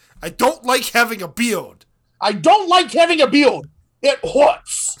it. I don't like having a beard. I don't like having a beard. It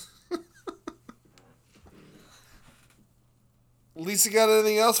hurts. Lisa got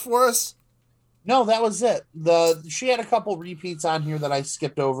anything else for us? No, that was it. She had a couple repeats on here that I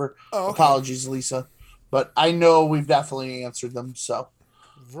skipped over. Oh, okay. Apologies, Lisa. But I know we've definitely answered them, so.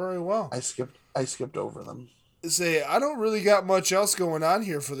 Very well. I skipped over them. I don't really got much else going on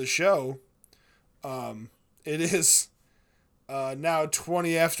here for the show. It is now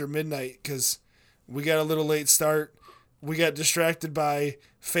 20 after midnight because we got a little late start. We got distracted by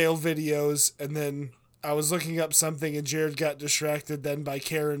fail videos, and then I was looking up something, and Jared got distracted then by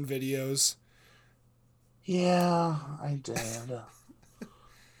Karen videos. Yeah, I did.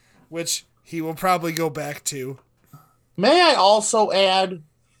 Which he will probably go back to. May I also add,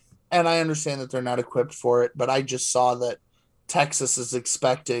 and I understand that they're not equipped for it, but I just saw that Texas is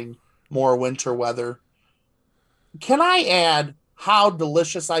expecting more winter weather. Can I add how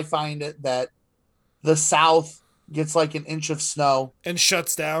delicious I find it that the South gets like an inch of snow And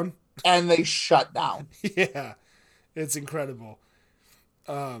shuts down. and they shut down? Yeah, it's incredible.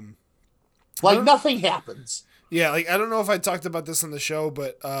 Like nothing happens. Yeah, like I don't know if I talked about this on the show,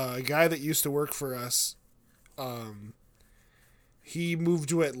 but a guy that used to work for us, he moved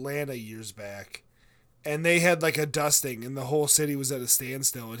to Atlanta years back, and they had like a dusting, and the whole city was at a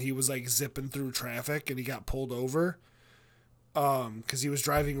standstill, and he was like zipping through traffic, and he got pulled over, because he was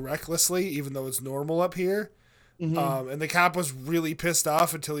driving recklessly, even though it's normal up here. And the cop was really pissed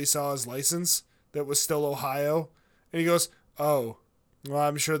off until he saw his license that was still Ohio, and he goes, "Oh. Well,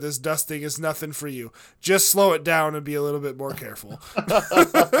 I'm sure this dusting is nothing for you. Just slow it down and be a little bit more careful." But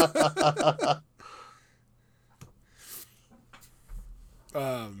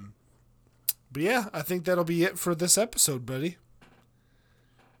yeah, I think that'll be it for this episode, buddy.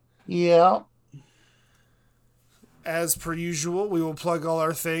 Yeah. As per usual, we will plug all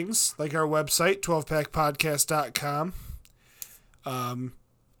our things, like our website, 12packpodcast.com.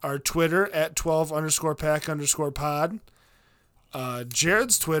 Our Twitter at 12_pack_pod.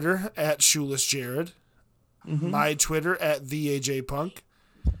 Jared's Twitter at ShoelessJared. My Twitter at TheAJPunk.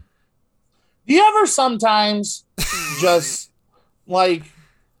 Do you ever sometimes just like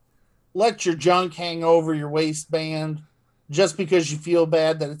let your junk hang over your waistband just because you feel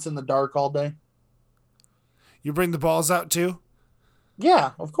bad that it's in the dark all day? You bring the balls out too?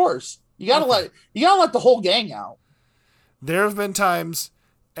 Yeah, of course. You gotta let the whole gang out. There have been times,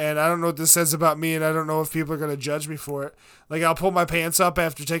 and I don't know what this says about me, and I don't know if people are gonna judge me for it. Like I'll pull my pants up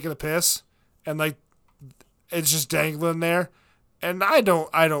after taking a piss, and like it's just dangling there, and I don't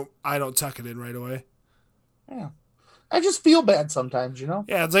tuck it in right away. Yeah. I just feel bad sometimes, you know?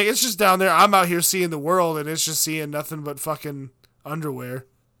 Yeah, it's like it's just down there. I'm out here seeing the world, and it's just seeing nothing but fucking underwear.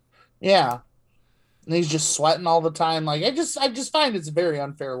 Yeah. And he's just sweating all the time. Like I just find it's a very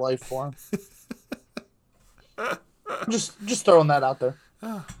unfair life for him. just throwing that out there.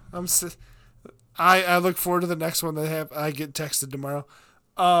 I look forward to the next one that I get texted tomorrow.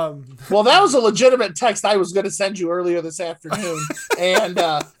 Well, that was a legitimate text I was going to send you earlier this afternoon, and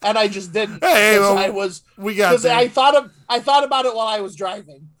I just didn't. Hey, well, I thought about it while I was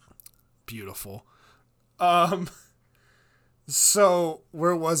driving. Beautiful. So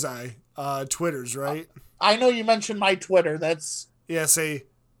where was I? Twitter's, right? I know you mentioned my Twitter. That's say.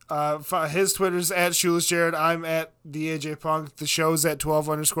 His Twitter's at ShoelessJared. I'm at TheAJPunk. The show's at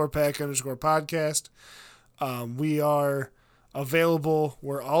 12_pack_podcast. We are available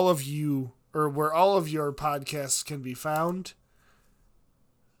where all of your podcasts can be found.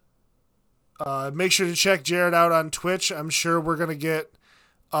 Make sure to check Jared out on Twitch. I'm sure we're gonna get.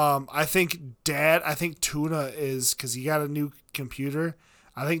 I think Tuna is, because he got a new computer.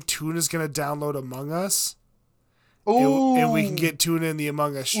 I think Tuna's gonna download Among Us. And we can get Tuna in the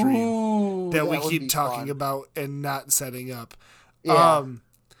Among Us stream that we keep talking about and not setting up. Yeah.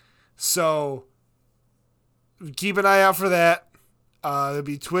 So keep an eye out for that. It'll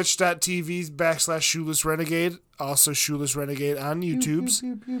be twitch.tv/ShoelessRenegade. Also Shoeless Renegade on YouTube's.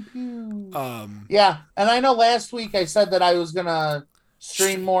 Yeah, and I know last week I said that I was gonna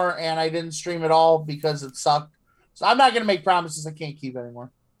stream more, and I didn't stream at all because it sucked. So I'm not gonna make promises I can't keep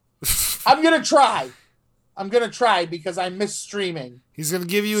anymore. I'm gonna try because I miss streaming. He's gonna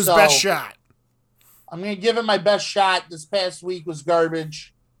give you his best shot. I'm gonna give him my best shot. This past week was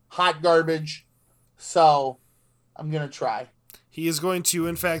garbage, hot garbage. So I'm gonna try. He is going to,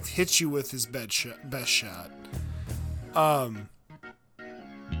 in fact, hit you with his best shot.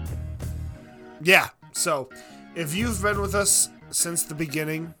 Yeah. So if you've been with us since the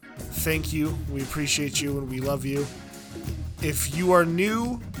beginning, thank you. We appreciate you and we love you. If you are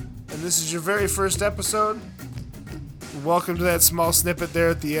new and this is your very first episode, welcome to that small snippet there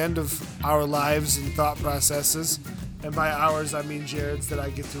at the end of our lives and thought processes. And by ours, I mean Jared's, that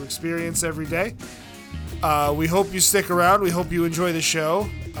I get to experience every day. We hope you stick around. We hope you enjoy the show.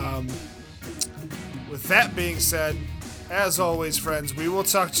 With that being said, as always, friends, we will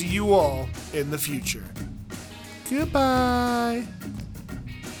talk to you all in the future. Goodbye.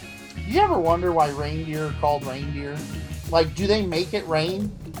 You ever wonder why reindeer are called reindeer? Like, do they make it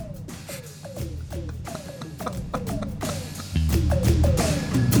rain?